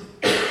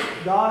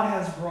that God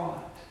has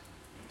brought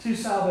to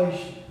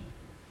salvation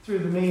through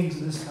the means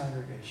of this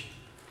congregation?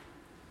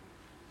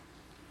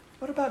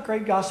 What about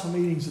great gospel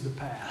meetings of the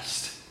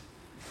past?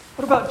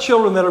 What about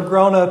children that have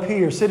grown up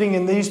here, sitting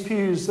in these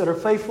pews that are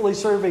faithfully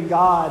serving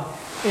God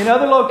in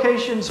other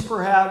locations,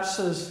 perhaps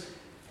as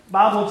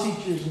Bible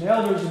teachers and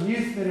elders and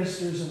youth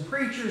ministers and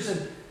preachers?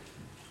 And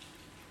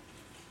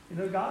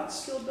God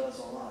still does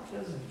a lot,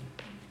 doesn't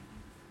he?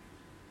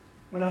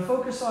 When I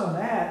focus on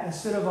that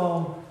instead of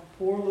on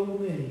poor little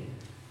me,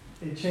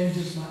 it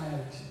changes my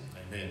attitude.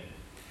 Amen.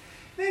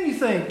 Then you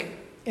think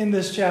in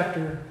this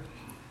chapter,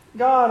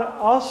 God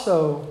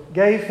also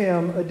gave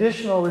him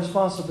additional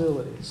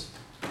responsibilities.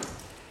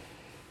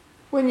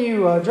 When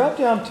you drop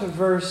down to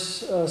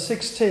verse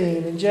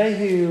 16, and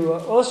Jehu,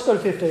 let's go to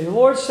 15. The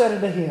Lord said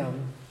unto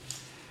him,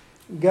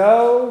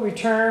 Go,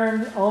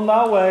 return on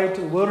thy way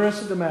to the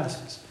wilderness of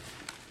Damascus.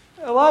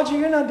 Elijah,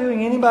 you're not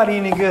doing anybody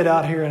any good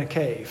out here in a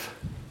cave.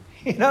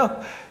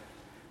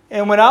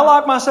 And when I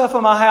lock myself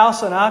in my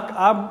house and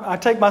I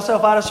take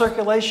myself out of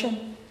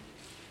circulation,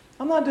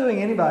 I'm not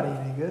doing anybody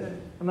any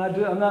good. I'm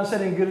not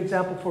setting a good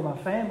example for my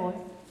family.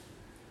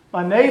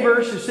 My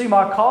neighbors who see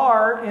my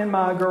car in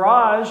my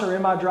garage or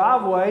in my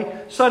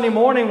driveway Sunday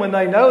morning when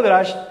they know that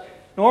I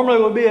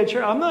normally would be at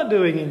church, I'm not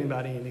doing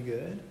anybody any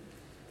good.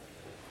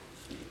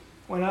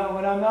 When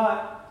I'm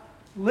not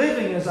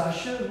living as I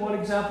should, what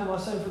example am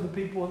I setting for the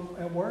people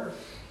at work?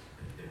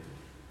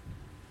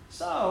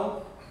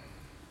 So,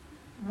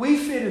 we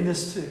fit in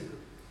this too.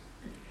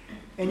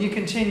 And you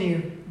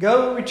continue,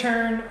 Go,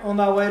 return on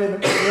thy way to the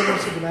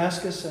wilderness of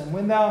Damascus, and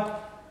when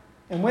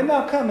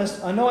thou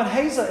comest, anoint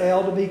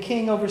Hazael to be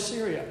king over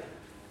Syria.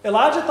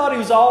 Elijah thought he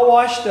was all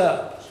washed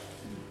up.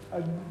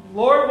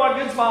 Lord, what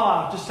good's my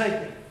life? Just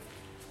take me.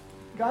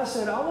 God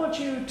said, I want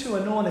you to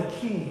anoint a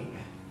king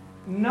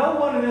no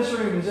one in this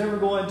room is ever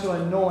going to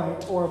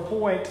anoint or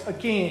appoint a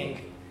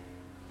king.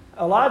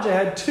 Elijah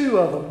had 2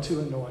 of them to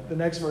anoint. The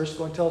next verse is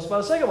going to tell us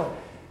about a second one.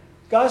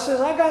 God says,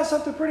 I got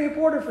something pretty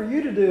important for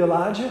you to do,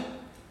 Elijah.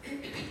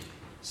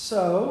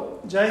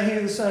 So,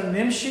 Jehu the son of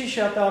Nimshi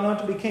shalt thou anoint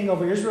to be king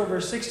over Israel.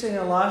 Verse 16,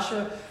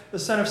 Elisha the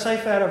son of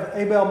Shaphat of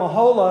Abel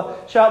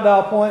Maholah shalt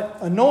thou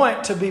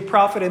anoint to be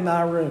prophet in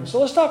thy room.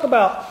 So let's talk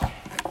about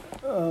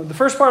the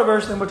first part of the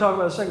verse, then we'll talk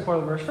about the second part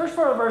of the verse. First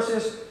part of the verse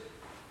is,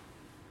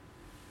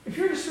 if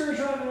you're discouraged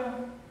right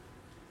now,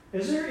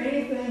 is there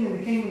anything in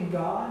the kingdom of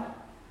God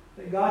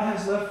that God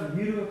has left for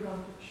you to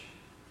accomplish?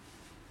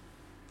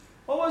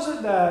 What was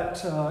it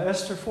that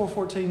Esther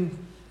 4:14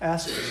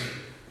 asks?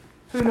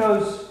 Who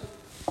knows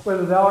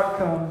whether thou art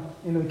come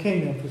into the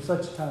kingdom for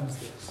such a time as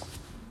this?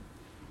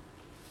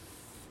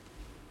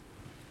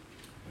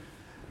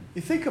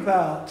 You think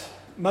about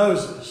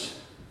Moses.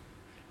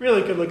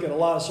 Really could look at a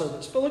lot of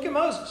servants, but look at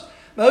Moses.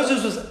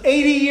 Moses was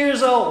 80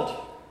 years old.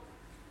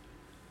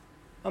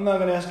 I'm not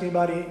going to ask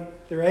anybody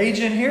their age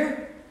in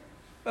here,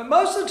 but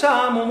most of the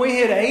time when we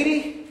hit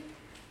 80,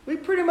 we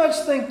pretty much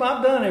think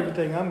I've done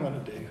everything I'm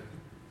going to do.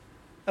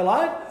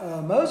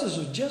 Moses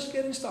was just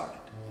getting started.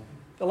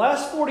 The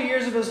last 40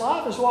 years of his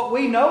life is what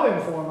we know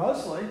him for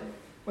mostly.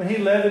 When he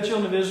led the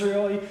children of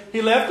Israel,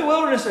 he left the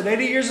wilderness at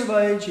 80 years of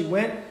age. He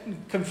went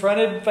and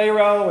confronted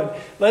Pharaoh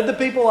and led the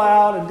people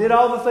out and did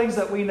all the things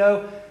that we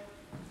know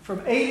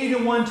from 80 to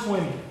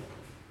 120.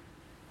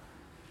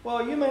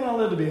 Well, you may not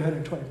live to be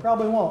 120.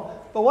 Probably won't.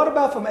 But what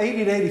about from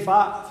 80 to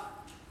 85?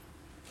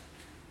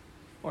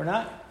 Or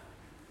not?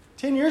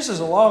 10 years is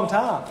a long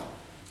time.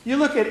 You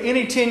look at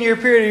any 10-year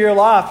period of your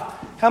life,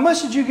 how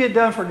much did you get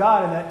done for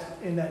God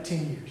in that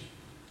 10 years?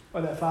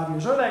 Or that 5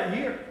 years? Or that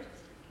year?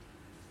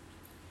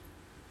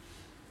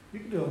 You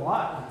can do a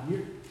lot in a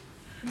year.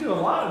 You can do a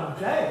lot in a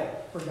day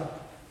for God.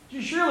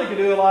 You surely can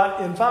do a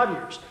lot in 5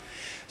 years.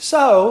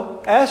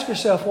 So, ask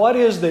yourself, what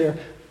is there?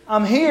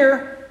 I'm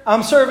here.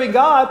 I'm serving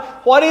God.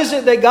 What is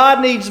it that God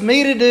needs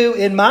me to do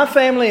in my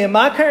family, in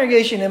my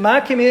congregation, in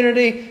my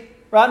community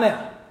right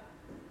now?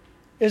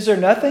 Is there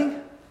nothing?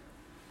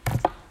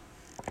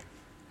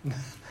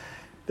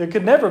 There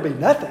could never be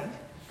nothing.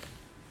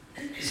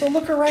 So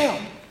look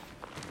around.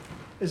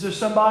 Is there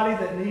somebody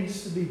that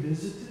needs to be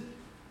visited?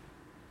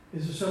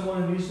 Is there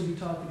someone who needs to be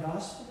taught the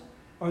gospel?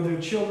 Are there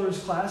children's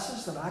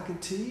classes that I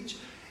could teach?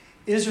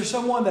 Is there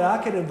someone that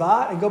I could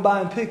invite and go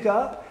by and pick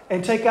up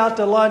and take out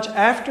to lunch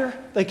after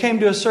they came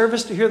to a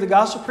service to hear the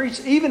gospel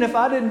preached, even if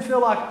I didn't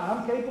feel like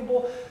I'm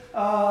capable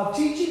of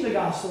teaching the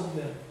gospel to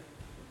them?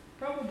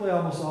 Probably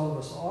almost all of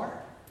us are.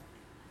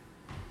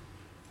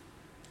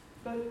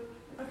 But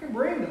I can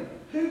bring them.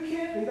 Who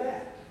can't do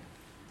that?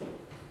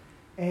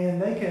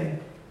 And they can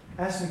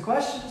ask me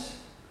questions,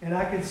 and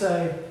I can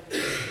say,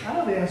 I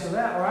know the answer to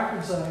that, or I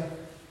can say,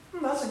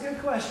 that's a good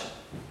question.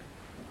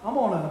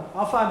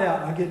 I'll find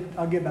out and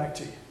I'll get back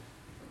to you.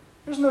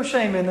 There's no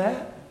shame in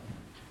that.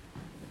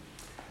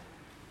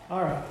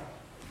 All right.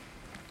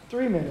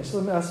 3 minutes.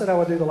 I said I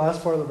would do the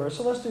last part of the verse,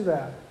 so let's do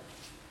that.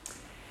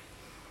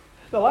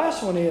 The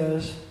last one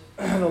is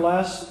the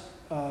last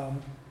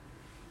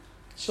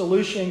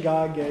solution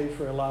God gave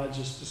for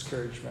Elijah's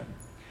discouragement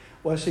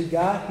was he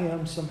got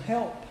him some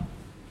help.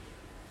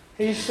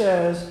 He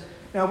says,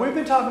 now we've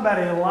been talking about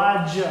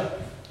Elijah.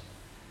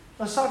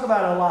 Let's talk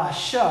about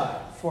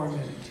Elisha for a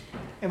minute.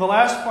 In the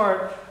last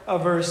part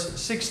of verse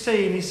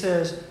 16, he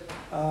says,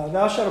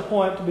 thou shalt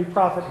appoint to be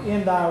prophet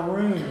in thy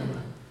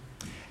room.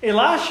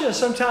 Elisha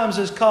sometimes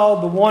is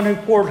called the one who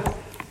poured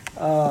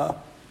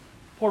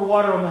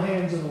water on the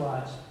hands of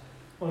Elijah.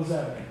 What does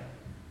that mean?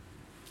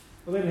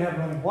 Well, they didn't have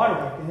running water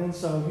back then,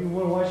 so if you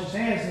want to wash his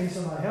hands, you need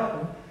somebody to help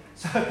him.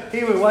 So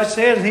he would wash his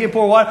hands and he would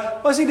pour water.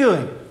 What's he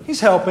doing?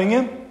 He's helping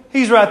him.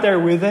 He's right there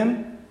with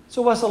him.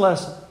 So what's the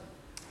lesson?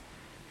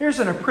 Here's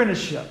an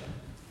apprenticeship.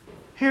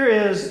 Here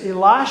is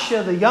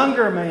Elisha, the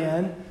younger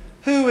man,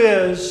 who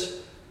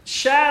is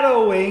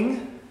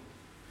shadowing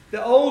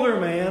the older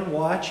man,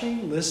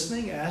 watching,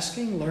 listening,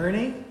 asking,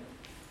 learning,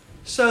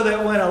 so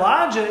that when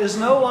Elijah is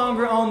no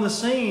longer on the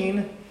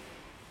scene,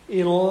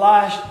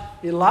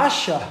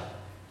 Elisha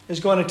is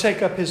going to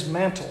take up his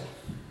mantle.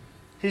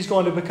 He's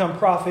going to become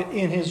prophet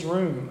in his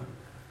room.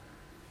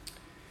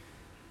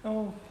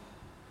 Oh.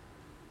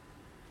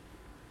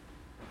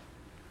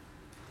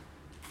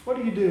 What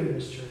do you do in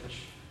this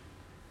church?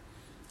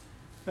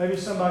 Maybe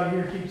somebody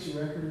here keeps a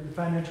record, the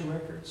financial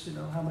records,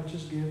 how much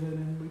is given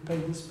and we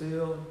paid this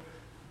bill.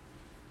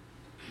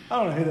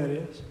 I don't know who that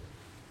is.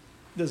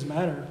 It doesn't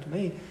matter to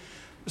me.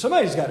 But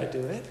somebody's got to do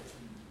it.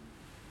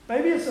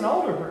 Maybe it's an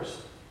older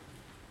person.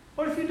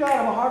 What if you died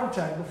of a heart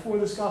attack before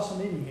this gospel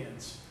meeting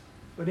ends?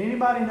 Would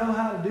anybody know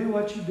how to do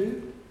what you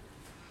do?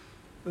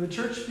 Would the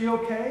church be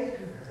okay?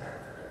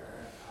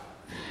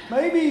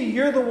 Maybe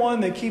you're the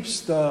one that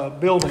keeps the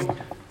building.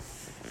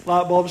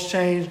 Light bulbs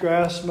changed,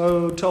 grass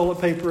mowed, toilet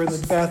paper in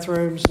the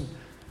bathrooms, and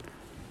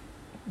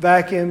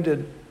vacuumed.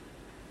 And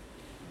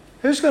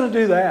who's going to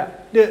do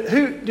that?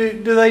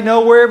 Do they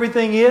know where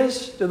everything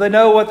is? Do they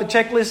know what the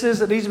checklist is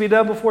that needs to be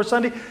done before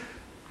Sunday?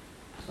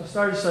 I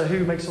started to say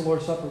who makes the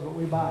Lord's Supper, but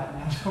we buy it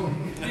now,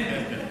 don't we?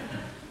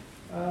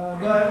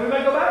 But we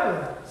may go back to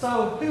that.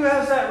 So who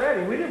has that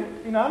ready? We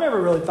didn't. I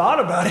never really thought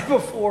about it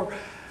before.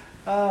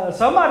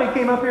 Somebody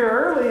came up here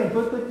early and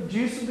put the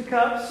juice in the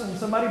cups, and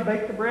somebody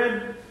baked the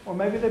bread, or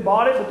maybe they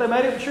bought it, but they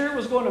made sure it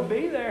was going to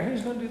be there.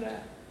 Who's going to do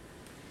that?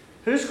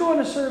 Who's going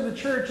to serve the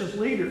church as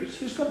leaders?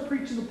 Who's going to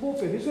preach in the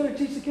pulpit? Who's going to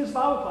teach the kids'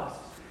 Bible classes?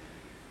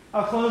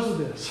 I'll close with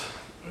this.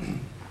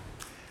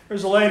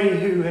 There's a lady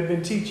who had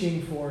been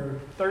teaching for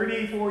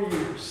 34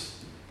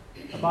 years,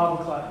 a Bible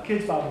class,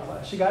 kids' Bible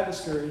class. She got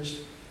discouraged.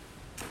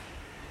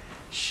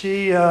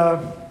 She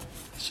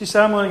said,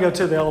 I'm going to go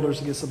to the elders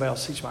and get somebody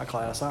else to teach my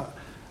class.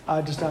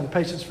 I just don't have the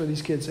patience for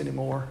these kids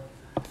anymore.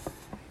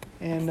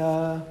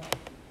 And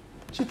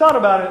she thought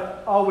about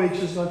it all week.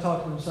 She was going to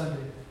talk to them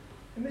Sunday.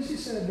 And then she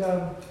said,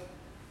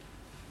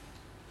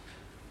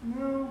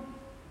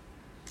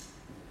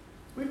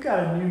 we've got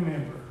a new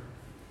member,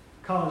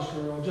 college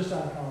girl, just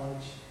out of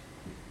college.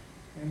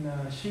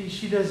 And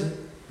she doesn't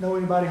know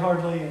anybody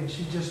hardly, and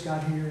she just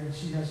got here, and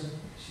she's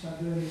not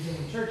doing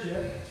anything in church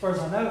yet, as far as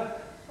I know.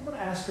 I'm going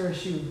to ask her if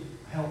she would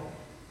help me.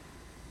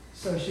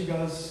 So she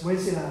goes,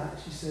 Wednesday night,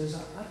 she says,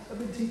 I've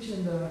been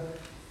teaching the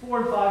 4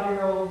 and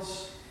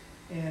 5-year-olds,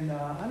 and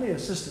I need an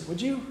assistant.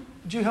 Would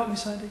you help me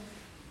Sunday?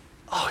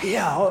 Oh,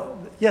 yeah.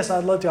 Yes,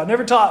 I'd love to. I've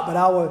never taught, but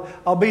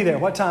I'll be there.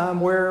 What time?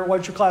 Where?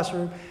 What's your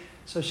classroom?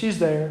 So she's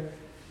there.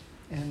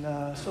 And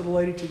so the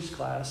lady teaches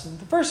class. And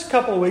the first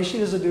couple of weeks, she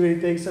doesn't do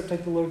anything except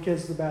take the little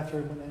kids to the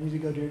bathroom when they need to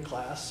go during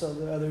class. So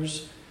the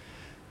others.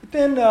 But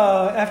then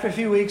after a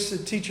few weeks, the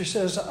teacher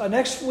says,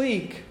 next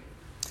week,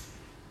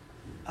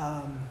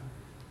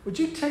 we're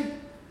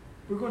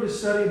going to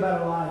study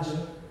about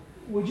Elijah.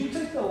 Would you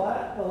take the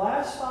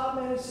last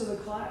 5 minutes of the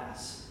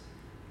class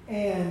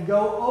and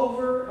go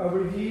over a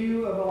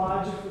review of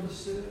Elijah for the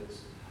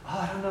students? Oh,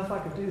 I don't know if I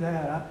could do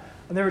that.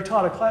 I never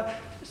taught a class.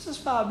 It's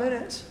just 5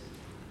 minutes.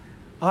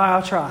 All right,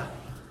 I'll try.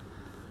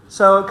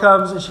 So it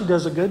comes, and she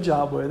does a good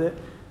job with it.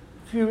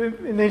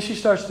 And then she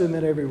starts doing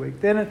that every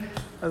week. Then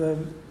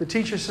the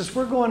teacher says,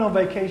 we're going on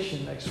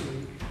vacation next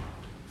week.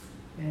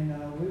 And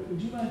would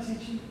you mind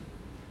teaching?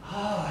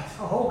 Oh,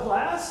 a whole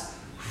class?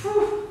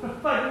 Whew,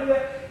 if I can do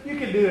that, you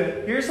can do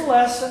it. Here's the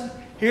lesson.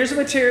 Here's the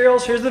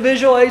materials. Here's the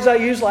visual aids I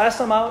used last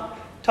time I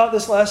taught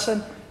this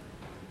lesson.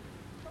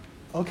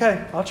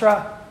 Okay, I'll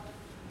try.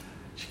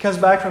 She comes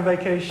back from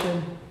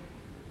vacation.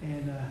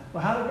 And,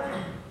 how did it go?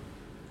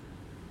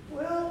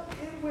 Well,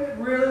 it went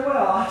really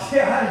well.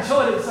 I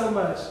enjoyed it so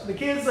much. The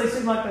kids, they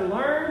seemed like they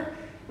learned.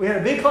 We had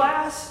a big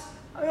class.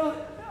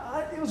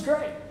 It was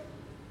great.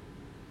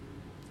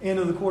 End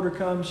of the quarter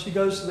comes. She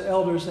goes to the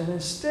elders, and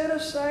instead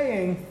of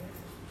saying,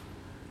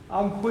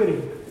 I'm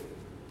quitting,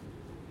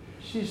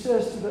 she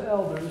says to the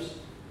elders,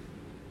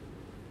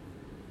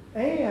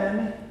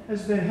 Anne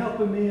has been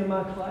helping me in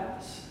my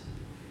class,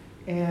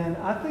 and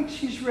I think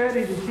she's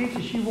ready to teach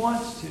as she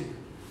wants to.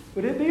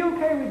 Would it be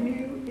okay with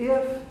you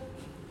if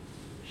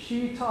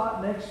she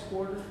taught next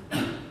quarter?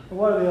 And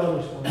what are the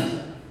elders going to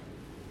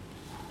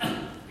say?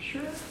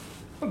 Sure.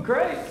 Oh,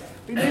 great.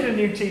 We need a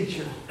new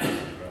teacher.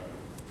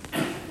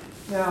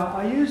 Now,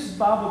 I use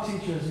Bible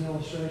teacher as an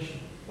illustration.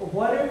 But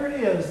whatever it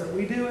is that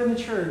we do in the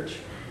church,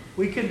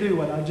 we can do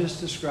what I just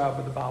described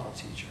with the Bible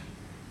teacher.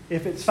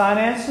 If it's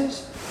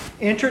finances,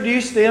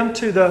 introduce them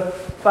to the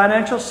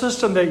financial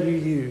system that you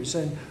use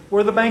and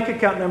where the bank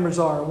account numbers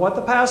are, what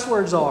the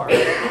passwords are.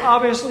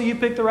 Obviously, you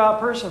pick the right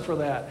person for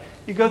that.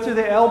 You go through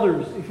the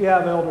elders, if you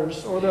have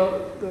elders, or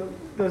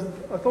the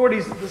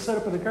authorities that set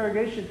up in the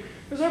congregation,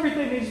 because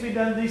everything needs to be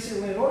done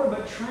decently in order,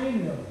 but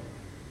train them.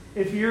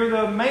 If you're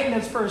the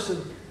maintenance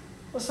person,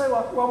 let's say,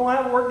 well, we'll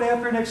have a work day up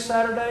here next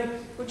Saturday.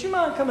 Would you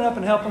mind coming up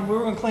and helping? We're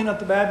going to clean up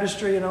the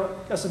baptistry, and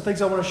I've got some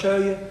things I want to show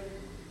you.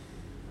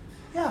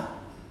 Yeah.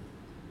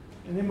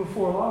 And then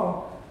before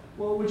long,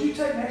 well, would you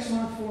take next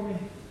month for me?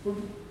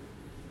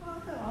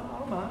 I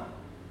don't mind.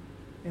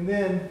 And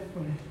then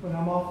when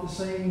I'm off the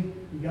scene,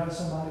 you got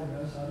somebody who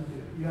knows how to do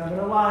it. You have an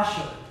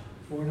Elisha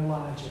for an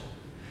Elijah.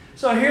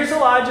 So here's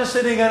Elijah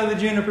sitting under the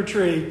juniper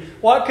tree.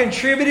 What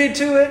contributed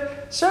to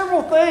it?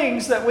 Several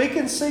things that we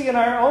can see in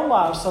our own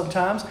lives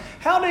sometimes.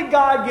 How did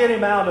God get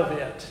him out of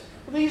it?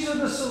 Well, these are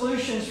the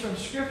solutions from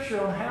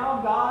Scripture on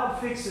how God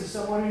fixes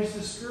someone who's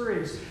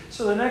discouraged.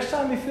 So the next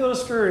time you feel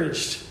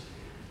discouraged,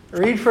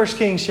 read 1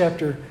 Kings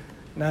chapter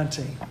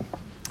 19.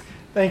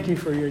 Thank you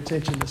for your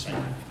attention this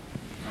morning.